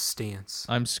stance.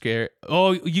 I'm scared.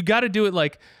 Oh, you got to do it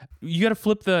like, you got to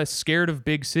flip the scared of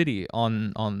big city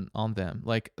on them.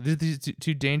 Like, these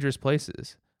two dangerous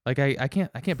places. Like, I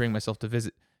can't bring myself to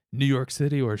visit New York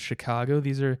City or Chicago.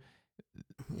 These are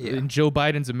in Joe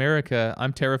Biden's America.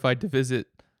 I'm terrified to visit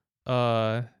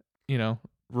rural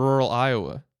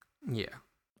Iowa. Yeah.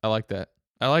 I like that.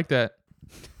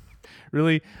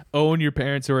 really own your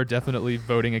parents who are definitely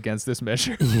voting against this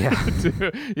measure. Yeah.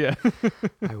 Yeah.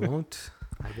 I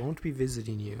won't be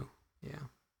visiting you. Yeah.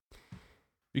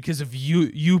 Because of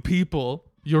you people,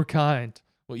 your kind,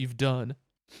 what you've done.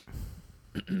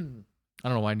 I don't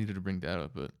know why I needed to bring that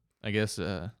up, but I guess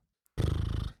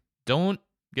don't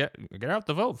get out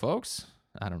the vote, folks.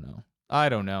 I don't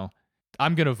know.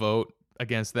 I'm gonna vote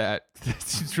against that. That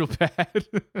seems real bad.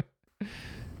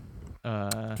 Yeah,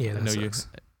 I that know you're sucks.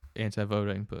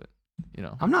 anti-voting, but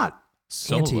I'm not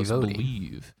some of us anti-voting.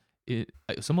 believe it.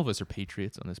 Some of us are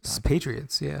patriots on this It's podcast.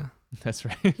 patriots, yeah. That's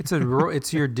right.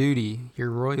 It's your duty, your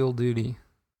royal duty,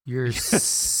 your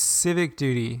civic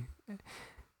duty.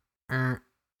 Wrong.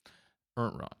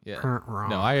 Yeah. Wrong.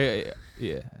 No,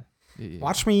 yeah.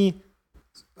 Watch me.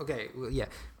 Okay, well, yeah.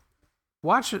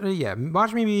 Watch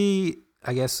me be,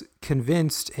 I guess,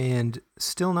 convinced and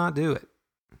still not do it.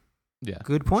 Yeah.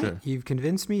 Good point. Sure. You've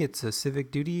convinced me it's a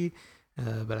civic duty,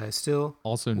 but I still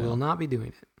Also, will not be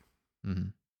doing it. Mm-hmm.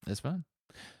 That's fine.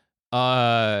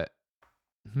 I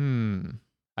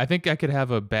think I could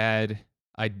have a bad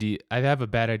idea. I have a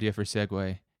bad idea for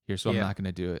segue here, so I'm not going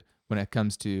to do it when it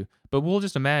comes to. But we'll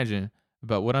just imagine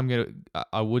about what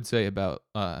I would say about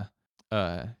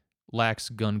lax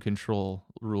gun control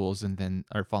rules, and then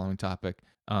our following topic: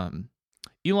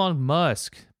 Elon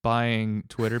Musk buying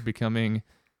Twitter, becoming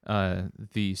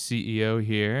the CEO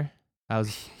here.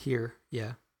 Here,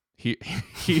 yeah.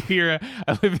 Here,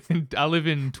 I live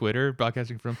in Twitter,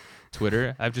 broadcasting from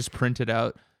Twitter. I've just printed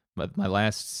out my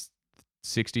last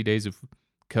 60 days of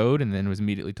code, and then was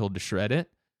immediately told to shred it.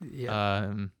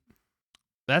 Yeah.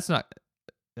 That's not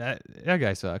that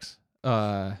guy sucks.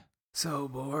 So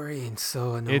boring,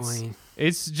 so annoying.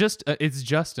 It's just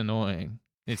annoying.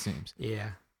 It seems.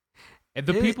 Yeah. And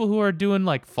the people who are doing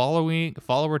like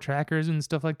follower trackers and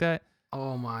stuff like that.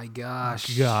 Oh my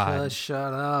gosh! God.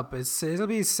 Shut up! It'll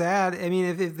be sad. I mean,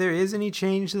 if there is any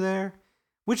change there,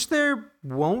 which there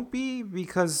won't be,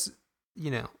 because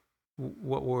the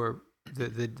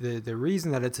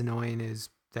reason that it's annoying is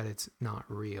that it's not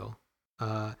real.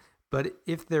 But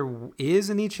if there is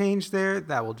any change there,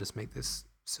 that will just make this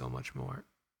so much more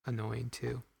annoying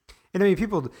too. And I mean,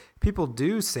 people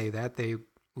do say that. They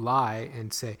lie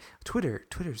and say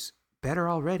Twitter's better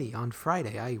already. On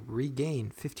Friday, I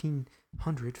regained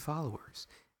 1,500 followers.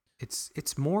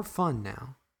 It's more fun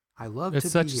now. I love it's to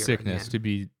such be here sickness again. to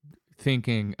be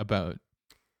thinking about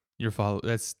your follow.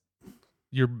 That's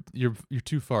you're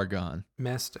too far gone.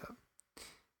 Messed up.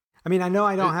 I mean, I know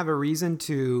I don't have a reason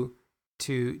to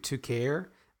care,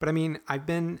 but I mean, I've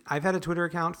had a Twitter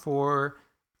account for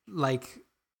like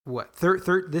what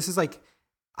this is like.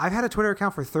 I've had a Twitter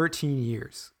account for 13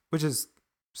 years, which is,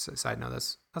 side note,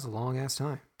 that's a long ass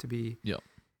time to be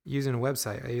using a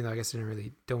website. Even though I guess I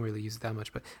don't really use it that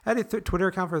much, but I had a Twitter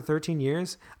account for 13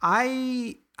 years.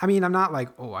 I mean, I'm not like,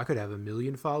 oh, I could have 1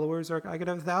 million followers or I could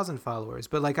have 1,000 followers,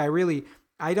 but like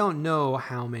I don't know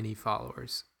how many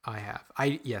followers I have.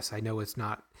 I know it's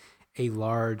not a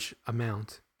large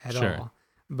amount at all,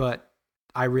 but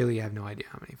I really have no idea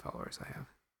how many followers I have.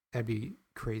 That'd be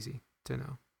crazy to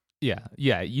know.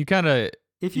 Yeah. You kind of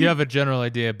you have a general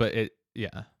idea, but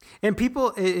and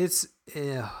people, it's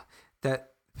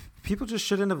that people just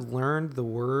shouldn't have learned the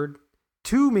word.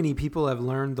 Too many people have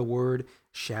learned the word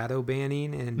shadow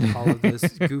banning and all of those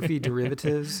goofy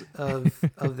derivatives of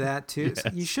that too. Yes. So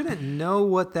you shouldn't know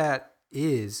what that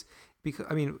is, because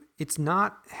I mean, it's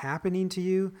not happening to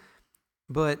you,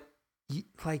 but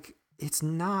it's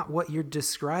not what you're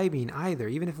describing either.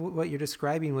 Even if what you're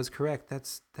describing was correct,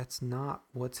 that's not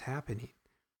what's happening.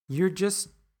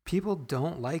 People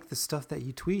don't like the stuff that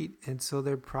you tweet, and so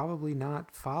they're probably not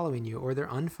following you, or they're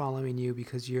unfollowing you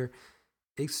because you're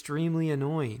extremely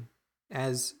annoying,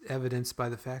 as evidenced by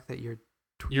the fact that you're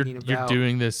tweeting about. You're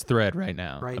doing this thread right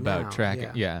now about tracking.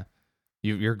 Yeah.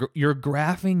 You're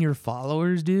graphing your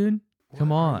followers, dude.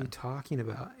 Come on. What are you talking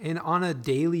about? And on a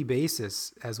daily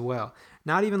basis as well.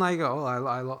 Not even like,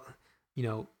 oh,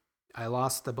 I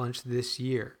lost a bunch this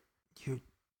year.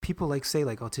 People like say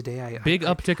like, oh, today big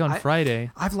uptick on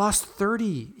Friday. I've lost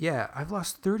 30. Yeah, I've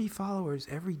lost 30 followers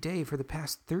every day for the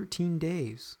past 13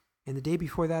 days. And the day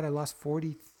before that, I lost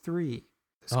 43.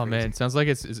 That's crazy. Man, sounds like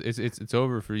it's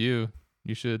over for you.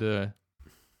 You should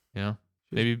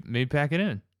maybe pack it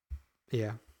in.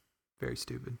 Yeah, very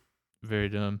stupid. Very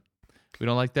dumb. We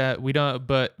don't like that. We don't.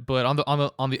 But on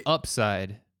the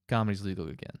upside, comedy's legal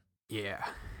again. Yeah.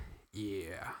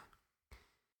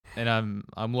 And I'm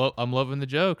loving the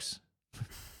jokes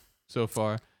so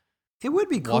far. It would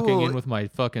be cool. Walking in with my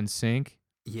fucking sink.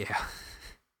 Yeah.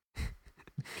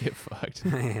 Get fucked.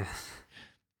 Man.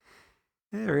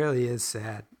 It really is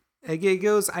sad. It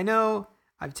goes. I know.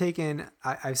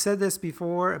 I've said this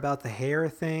before about the hair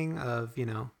thing of,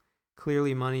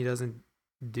 clearly money doesn't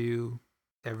do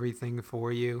everything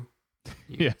for you.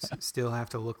 You still have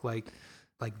to look like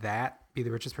that, be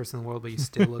the richest person in the world, but you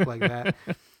still look like that.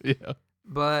 Yeah.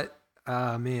 But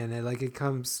man, it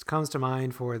comes to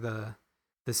mind for the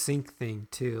sink thing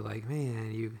too. Like,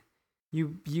 man,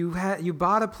 you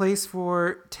bought a place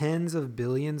for tens of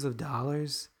billions of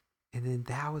dollars, and then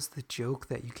that was the joke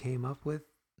that you came up with.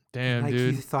 Damn, like,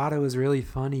 dude. You thought it was really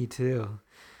funny too.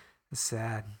 It's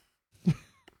sad.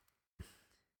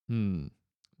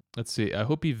 Let's see. I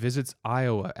hope he visits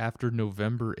Iowa after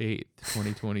November 8th,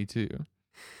 2022.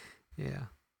 Yeah.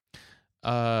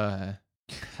 God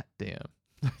damn.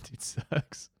 That dude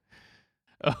sucks.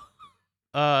 Oh.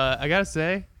 I gotta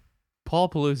say, Paul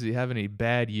Pelosi having a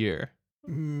bad year.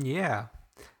 Yeah.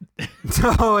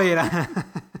 Oh wait.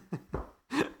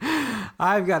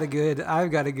 I've got a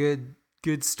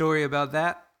good story about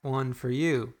that one for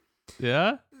you.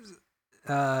 Yeah?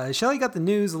 Shelly got the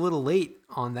news a little late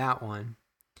on that one.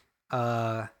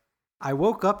 I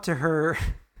woke up to her.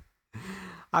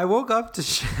 I woke up to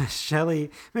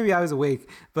Shelly. Maybe I was awake,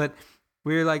 but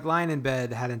we were like lying in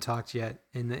bed, hadn't talked yet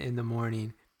in the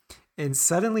morning, and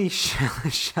suddenly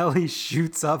Shelly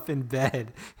shoots up in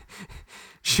bed,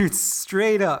 shoots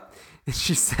straight up, and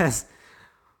she says,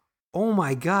 "Oh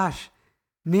my gosh,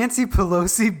 Nancy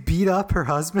Pelosi beat up her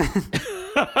husband."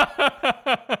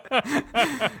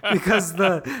 Because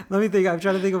let me think. I'm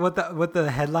trying to think of what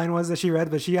the headline was that she read,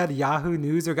 but she had Yahoo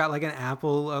News or got like an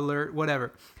Apple alert,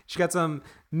 whatever. She got some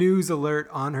news alert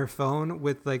on her phone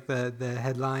with like the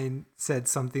headline said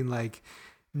something like,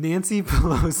 "Nancy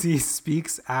Pelosi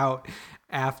speaks out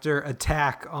after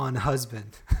attack on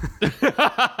husband."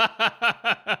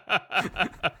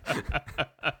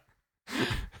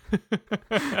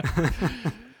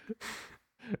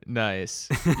 Nice.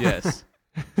 Yes.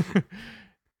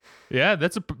 Yeah,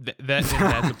 that's a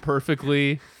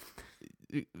perfectly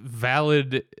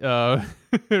valid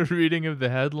reading of the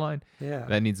headline. Yeah.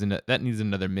 That needs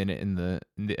another minute in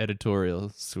the editorial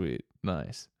suite.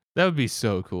 Nice. That would be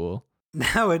so cool.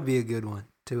 That would be a good one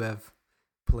to have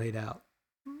played out.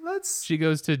 She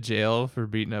goes to jail for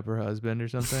beating up her husband or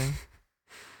something.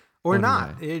 Or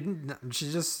not. It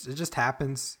just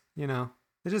happens,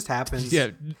 It just happens.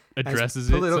 Yeah, addresses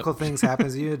it. Political things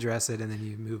happens, you address it and then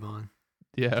you move on.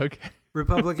 Yeah, okay.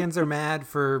 Republicans are mad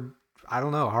for, I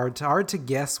don't know, hard to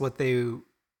guess what the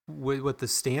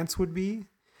stance would be,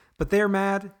 but they're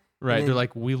mad. Right, they're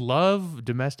like, we love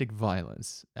domestic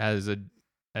violence as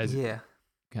yeah,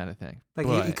 kind of thing. Like,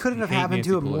 it couldn't have happened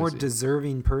to a more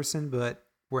deserving person, but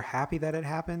we're happy that it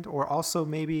happened. Or also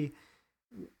maybe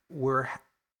we're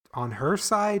on her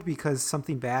side because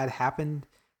something bad happened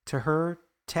to her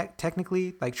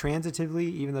technically, like transitively,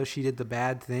 even though she did the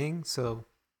bad thing. So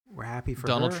we're happy for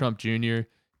Donald her. Trump Jr.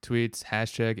 tweets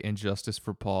 #injustice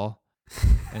for Paul,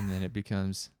 and then it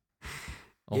becomes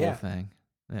a whole thing.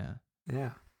 Yeah.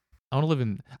 Yeah. I want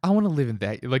to live in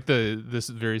that, like this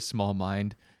very small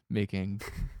mind making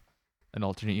an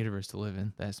alternate universe to live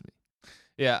in. That's me.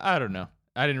 Yeah, I don't know.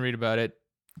 I didn't read about it.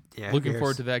 Yeah. Looking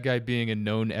forward to that guy being a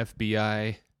known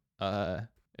FBI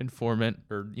informant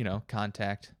or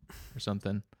contact or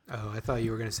something. Oh, I thought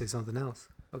you were gonna say something else.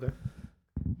 Okay.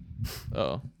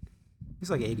 Oh. He's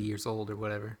like 80 years old or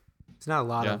whatever. There's not a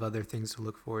lot of other things to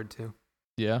look forward to.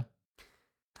 Yeah.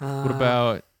 What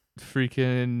about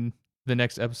freaking the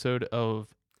next episode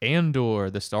of Andor,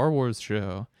 the Star Wars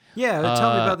show? Yeah,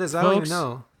 tell me about this. I don't even folks,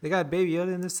 know. They got Baby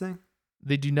Yoda in this thing?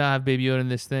 They do not have Baby Yoda in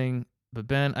this thing. But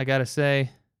Ben, I gotta say,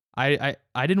 I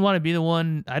didn't want to be the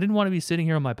one. I didn't want to be sitting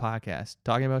here on my podcast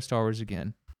talking about Star Wars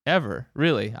again. Ever,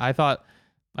 really. I thought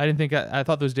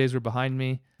those days were behind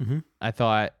me. Mm-hmm. I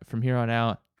thought from here on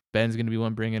out, Ben's gonna be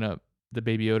one bringing up the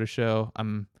Baby Yoda show.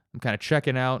 I'm kind of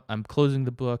checking out. I'm closing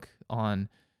the book on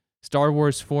Star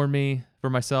Wars for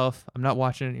myself. I'm not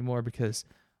watching it anymore because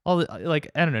I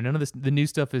don't know, none of the new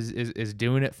stuff is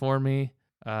doing it for me.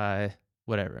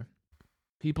 Whatever.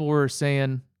 People were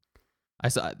saying, I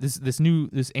saw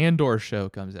this Andor show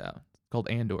comes out called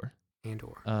Andor.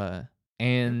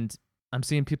 And I'm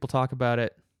seeing people talk about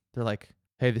it. They're like,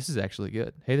 "Hey, this is actually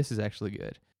good. Hey, this is actually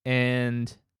good."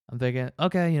 And I'm thinking,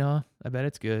 okay, I bet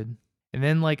it's good. And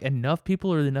then like enough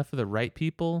people or enough of the right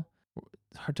people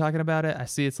are talking about it. I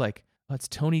see it's like, oh, it's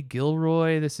Tony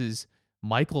Gilroy. This is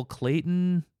Michael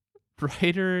Clayton,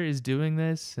 writer, is doing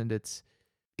this, and it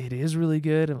is really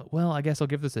good. I'm like, well, I guess I'll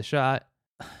give this a shot.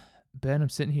 Ben, I'm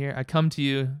sitting here. I come to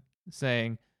you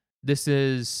saying, this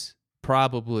is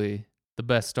probably the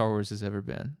best Star Wars has ever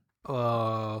been.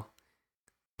 Oh,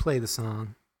 play the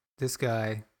song. This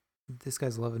guy This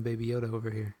guy's loving Baby Yoda over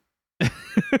here.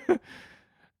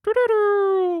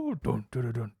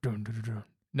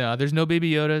 No, there's no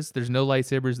Baby Yodas. There's no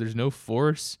lightsabers. There's no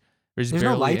Force. There's barely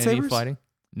no lightsabers? any fighting.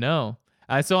 No.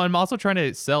 So I'm also trying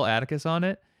to sell Atticus on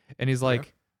it, and he's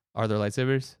like, "Are there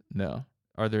lightsabers? No.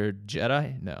 Are there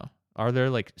Jedi? No. Are there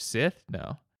like Sith?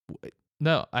 No.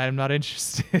 No, I am not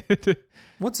interested."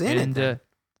 What's in it then?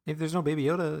 If there's no Baby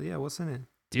Yoda, yeah, what's in it?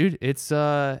 Dude, it's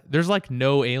there's like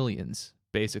no aliens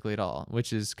basically at all,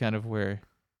 which is kind of where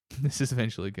this is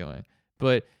eventually going.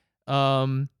 But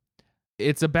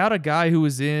it's about a guy who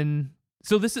was in.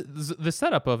 So this is the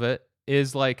setup of it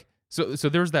is like so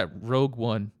there's that Rogue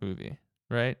One movie,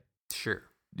 right? Sure.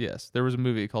 Yes, there was a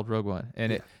movie called Rogue One,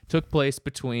 and it took place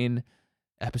between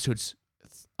episodes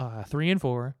 3 and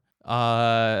 4.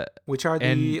 Which are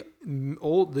the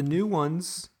new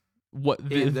ones? What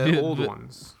the old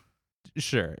ones?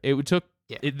 Sure,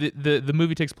 the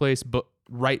movie takes place, but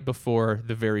right before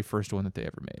the very first one that they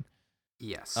ever made.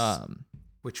 Yes.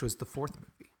 Which was the 4th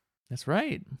movie. That's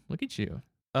right. Look at you.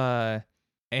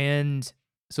 And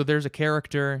so there's a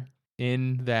character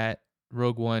in that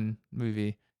Rogue One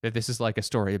movie that this is like a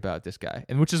story about this guy,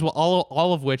 and which is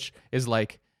all of which is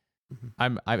like,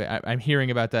 I'm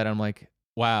hearing about that. I'm like,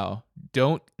 wow,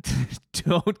 don't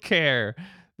care.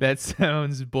 That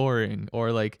sounds boring.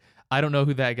 Or like, I don't know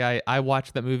who that guy. I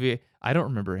watched that movie. I don't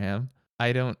remember him.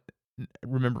 I don't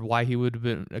remember why he would have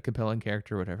been a compelling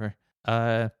character or whatever.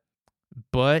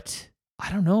 But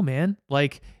I don't know, man.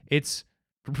 Like, it's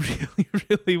really,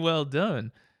 really well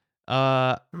done.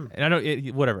 And I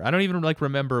don't, whatever. I don't even like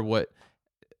remember what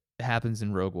happens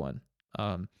in Rogue One.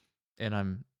 And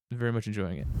I'm very much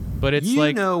enjoying it. But it's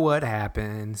you know what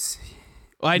happens.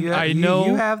 I know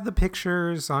you have the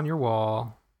pictures on your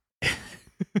wall.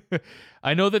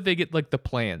 I know that they get like the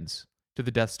plans to the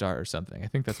Death Star or something. I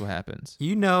think that's what happens.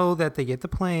 You know that they get the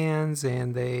plans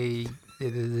and the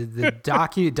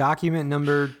document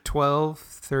number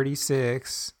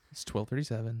 1236. It's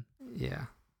 1237. Yeah.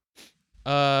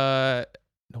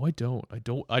 No, I don't.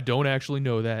 I don't actually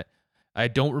know that. I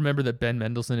don't remember that Ben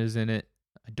Mendelsohn is in it.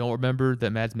 I don't remember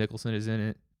that Mads Mikkelsen is in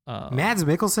it. Mads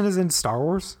Mikkelsen is in Star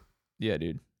Wars? Yeah,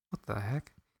 dude. What the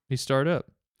heck? He starred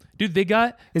up. Dude, they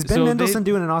got... Is Ben Mendelsohn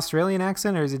doing an Australian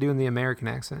accent, or is he doing the American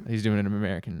accent? He's doing an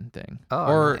American thing. Oh,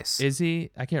 or nice. Is he?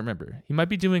 I can't remember. He might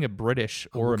be doing a British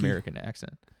or American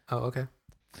accent. Oh, okay.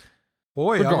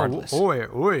 Regardless. I'm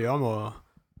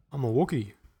a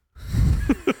Wookiee.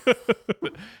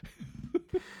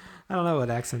 I don't know what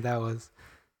accent that was.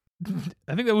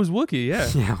 I think that was Wookiee, yeah.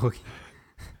 Yeah, Wookiee.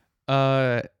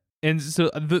 And so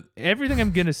everything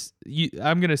I'm gonna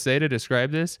say to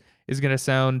describe this is gonna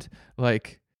sound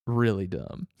like really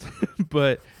dumb,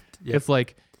 but it's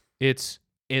like it's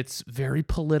very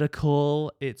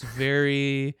political. It's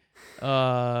very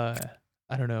I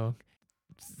don't know,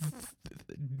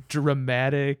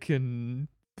 dramatic, and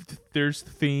there's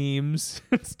themes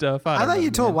and stuff. I thought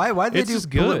you told why did they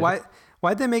do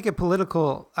why'd they make it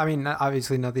political? I mean,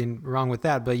 obviously nothing wrong with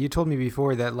that, but you told me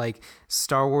before that like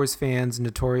Star Wars fans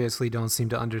notoriously don't seem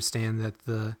to understand that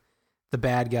the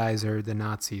bad guys are the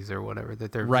Nazis or whatever,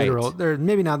 that they're literal. They're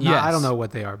maybe not, yes. I don't know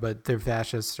what they are, but they're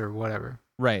fascists or whatever.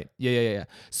 Right. Yeah.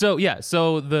 So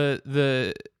the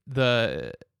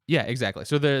exactly.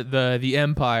 So the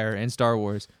Empire in Star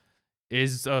Wars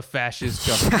is a fascist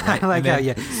government. Right? I like how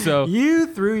So you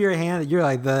threw your hand. You're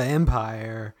like the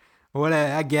Empire. What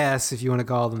I guess if you want to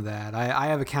call them that. I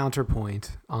have a counterpoint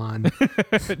on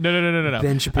no.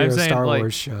 Ben Shapiro's Star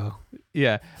Wars show.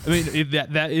 Yeah, I mean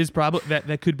that is probably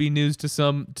that could be news to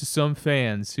some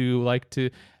fans who like to.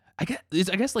 I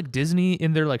guess like Disney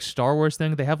in their like Star Wars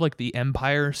thing, they have like the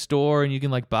Empire store, and you can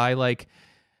like buy like,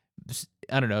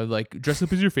 I don't know, like dress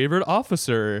up as your favorite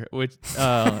officer, which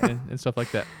and stuff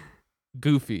like that.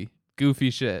 Goofy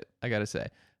shit, I gotta say,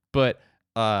 but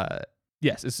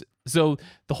yes, so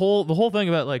the whole thing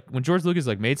about like when George Lucas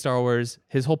like made Star Wars,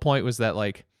 his whole point was that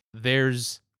like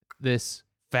there's this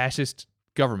fascist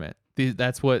government.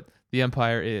 That's what the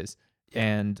Empire is.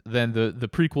 And then the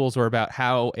prequels are about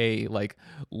how a like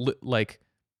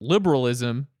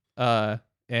liberalism and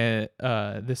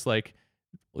this like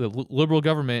liberal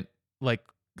government like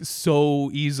so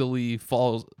easily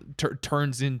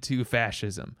turns into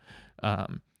fascism.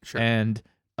 Sure. And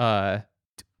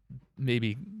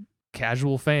maybe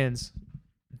casual fans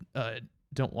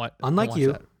don't want. Unlike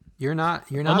you, that. you're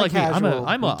not Unlike a casual. Me,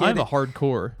 I'm a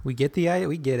hardcore. We get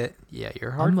it. Yeah,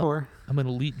 you're hardcore. I'm an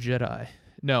elite Jedi.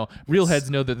 No, real heads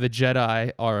know that the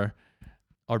Jedi are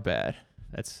bad.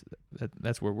 That's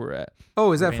where we're at.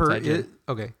 Oh, is that for it?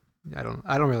 Okay. I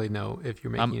don't really know if you're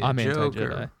making I'm a joke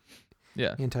anti-Jedi. or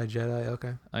Yeah. Anti-Jedi,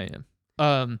 okay. I am.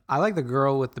 I like the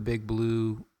girl with the big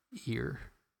blue hair.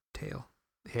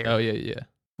 Oh yeah.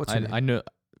 What's her name? I know.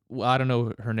 Well, I don't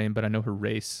know her name, but I know her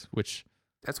race, which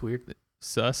That's weird.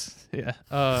 sus. Yeah.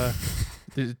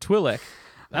 There's Twi'lek.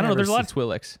 I don't know. There's a lot of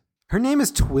Twi'leks. Her name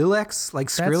is Twi'leks, like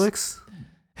Skrillex.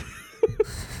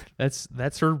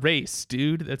 That's her race,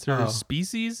 dude. That's her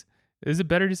species. Is it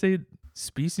better to say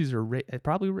species or race?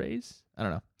 Probably race. I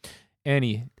don't know.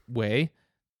 Anyway,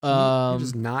 you could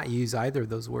just not use either of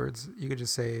those words. You could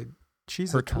just say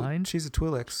she's her kind. She's a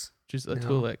Twi'leks. She's a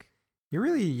Twi'lek. You're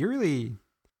really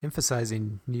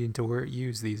emphasizing needing to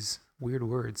use these weird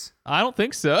words. I don't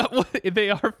think so.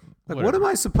 They are. Like, what am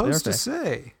I supposed to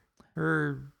say?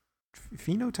 Her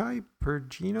phenotype, her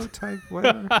genotype,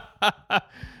 whatever.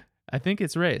 I think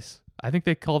it's race. I think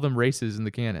they call them races in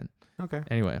the canon. Okay.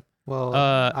 Anyway. Well,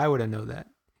 I wouldn't know that.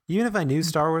 Even if I knew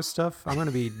Star Wars stuff, I'm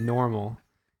gonna be normal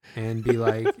and be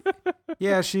like,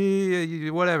 yeah,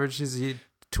 whatever. She's a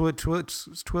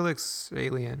Twi'leks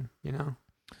alien, you know.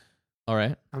 All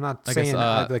right. I'm not saying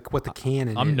like what the canon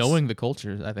is. I'm knowing the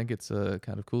culture. I think it's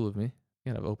kind of cool of me,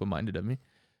 kind of open-minded of me.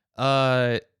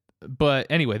 But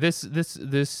anyway,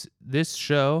 this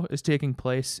show is taking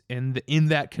place in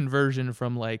that conversion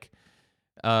from like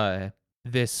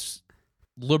this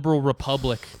liberal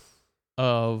republic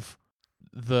of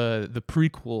the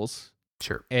prequels.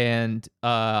 Sure. And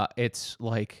it's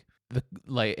like the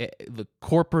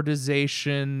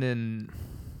corporatization and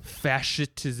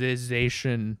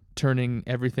fascistization turning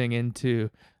everything into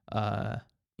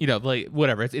like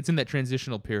whatever. It's in that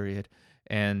transitional period,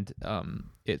 and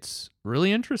it's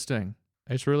really interesting.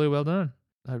 It's really well done.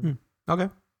 Okay. I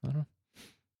don't know.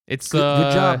 It's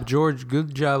good job, George.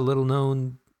 Good job, little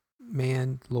known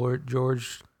man, Lord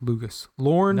George Lucas.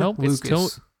 Lorne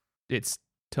Lucas. It's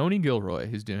Tony Gilroy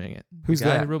who's doing it. Who's the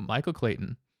guy that? Who wrote Michael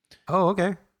Clayton. Oh,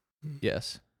 okay.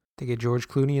 Yes. They get George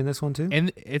Clooney in this one too.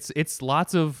 And it's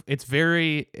lots of I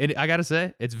gotta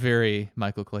say it's very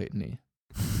Michael Clayton-y,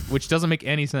 which doesn't make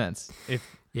any sense.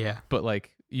 But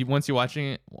like once you're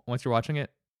watching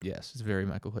it, yes, it's very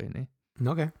Michael Clayton-y.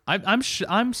 Okay. I'm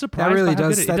surprised. That really by how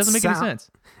does. good it doesn't make any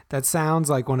sense. That sounds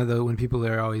like one of the when people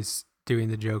are always doing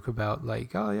the joke about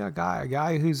like, oh yeah, a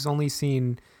guy who's only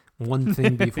seen one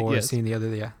thing before yes. seeing the other.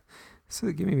 Yeah.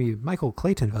 So giving me Michael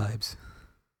Clayton vibes.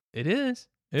 It is.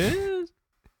 Yeah.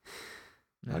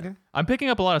 Okay. I'm picking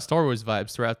up a lot of Star Wars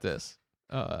vibes throughout this,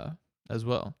 as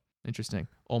well. Interesting.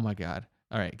 Oh my god.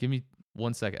 All right, give me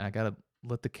 1 second. I gotta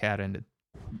let the cat in it.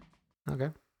 Okay.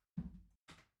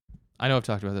 I know I've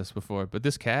talked about this before, but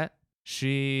this cat,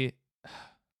 she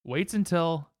waits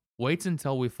until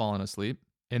we've fallen asleep,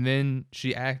 and then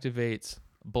she activates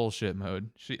bullshit mode.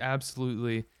 She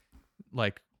absolutely,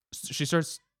 like, she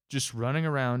starts just running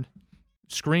around,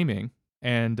 screaming,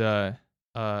 and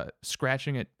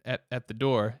scratching at the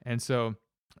door. And so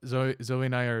Zoe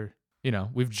and I are,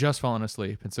 we've just fallen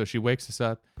asleep, and so she wakes us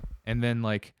up, and then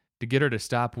like to get her to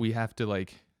stop, we have to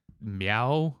like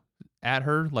meow at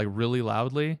her like really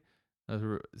loudly.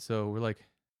 So we're like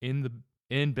in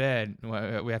bed,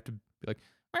 we have to be like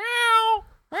meow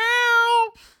meow,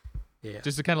 yeah,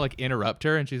 just to kind of like interrupt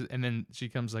her, and then she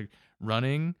comes like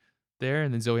running there,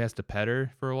 and then Zoe has to pet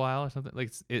her for a while or something.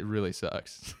 Like it really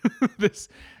sucks. this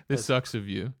sucks of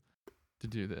you to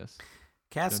do this.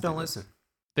 Cats don't listen.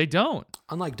 They don't.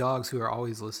 Unlike dogs who are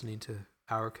always listening to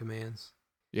our commands.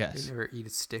 Yes. They never eat a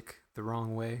stick the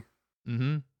wrong way.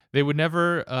 Mm-hmm. They would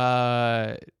never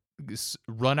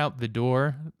run out the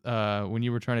door when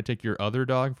you were trying to take your other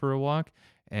dog for a walk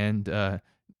and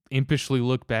impishly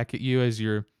look back at you as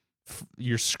you're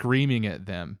screaming at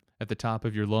them at the top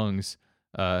of your lungs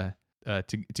to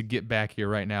get back here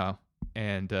right now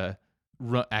and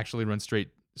actually run straight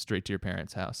to your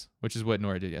parents' house, which is what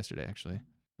Nora did yesterday. Actually,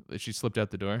 she slipped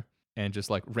out the door and just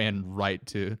like ran right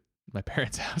to my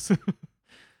parents' house,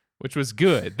 which was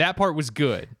good. That part was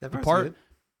good. That part's good.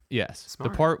 Yes.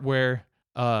 Smart. The part where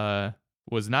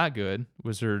was not good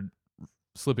was her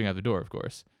slipping out the door, of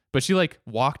course. But she like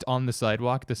walked on the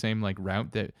sidewalk the same like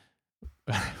route that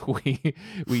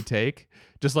we take,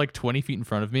 just like 20 feet in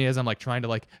front of me as I'm like trying to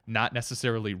like not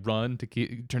necessarily run to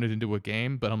turn it into a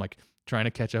game, but I'm like trying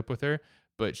to catch up with her.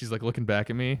 But she's like looking back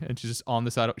at me, and she's just on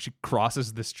the sidewalk. She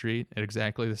crosses the street at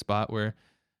exactly the spot where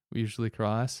we usually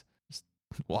cross. Just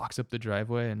walks up the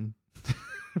driveway, and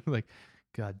like,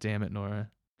 God damn it, Nora,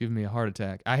 giving me a heart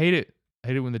attack. I hate it. I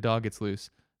hate it when the dog gets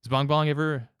loose. Has Bong Bong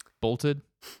ever bolted?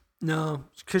 No,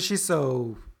 because she's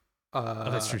so. Oh,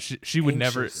 that's true. She would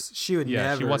never. She would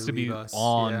never. She wants to be us.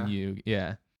 on you.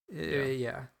 Yeah.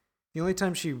 Yeah. The only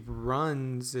time she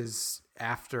runs is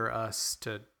after us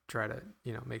to try to,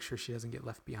 make sure she doesn't get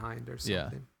left behind or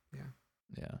something.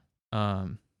 Yeah.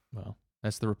 Well,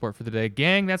 That's the report for the day.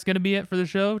 Gang, that's going to be it for the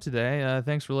show today.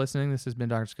 Thanks for listening. This has been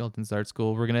Dr. Skeleton's Art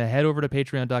School. We're going to head over to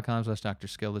patreon.com/Dr.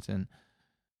 Skeleton,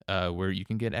 where you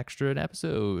can get an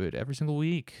episode every single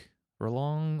week for a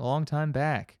long time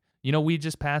back. You know, we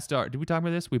just passed did we talk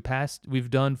about this? We've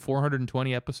done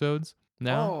 420 episodes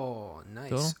now. Oh,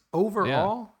 nice. Total?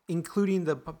 Overall, including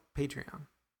the Patreon.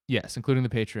 Yes, including the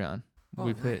Patreon. Oh,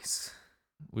 We've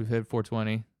hit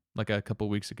 420 like a couple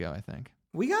weeks ago, I think.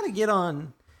 We got to get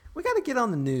on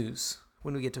the news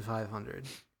when we get to 500.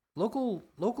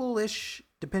 Local-ish,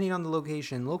 depending on the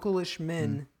location, local-ish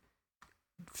men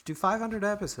do 500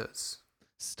 episodes.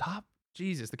 Stop.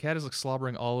 Jesus, the cat is like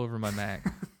slobbering all over my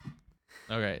Mac.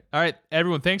 All right,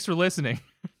 everyone, thanks for listening.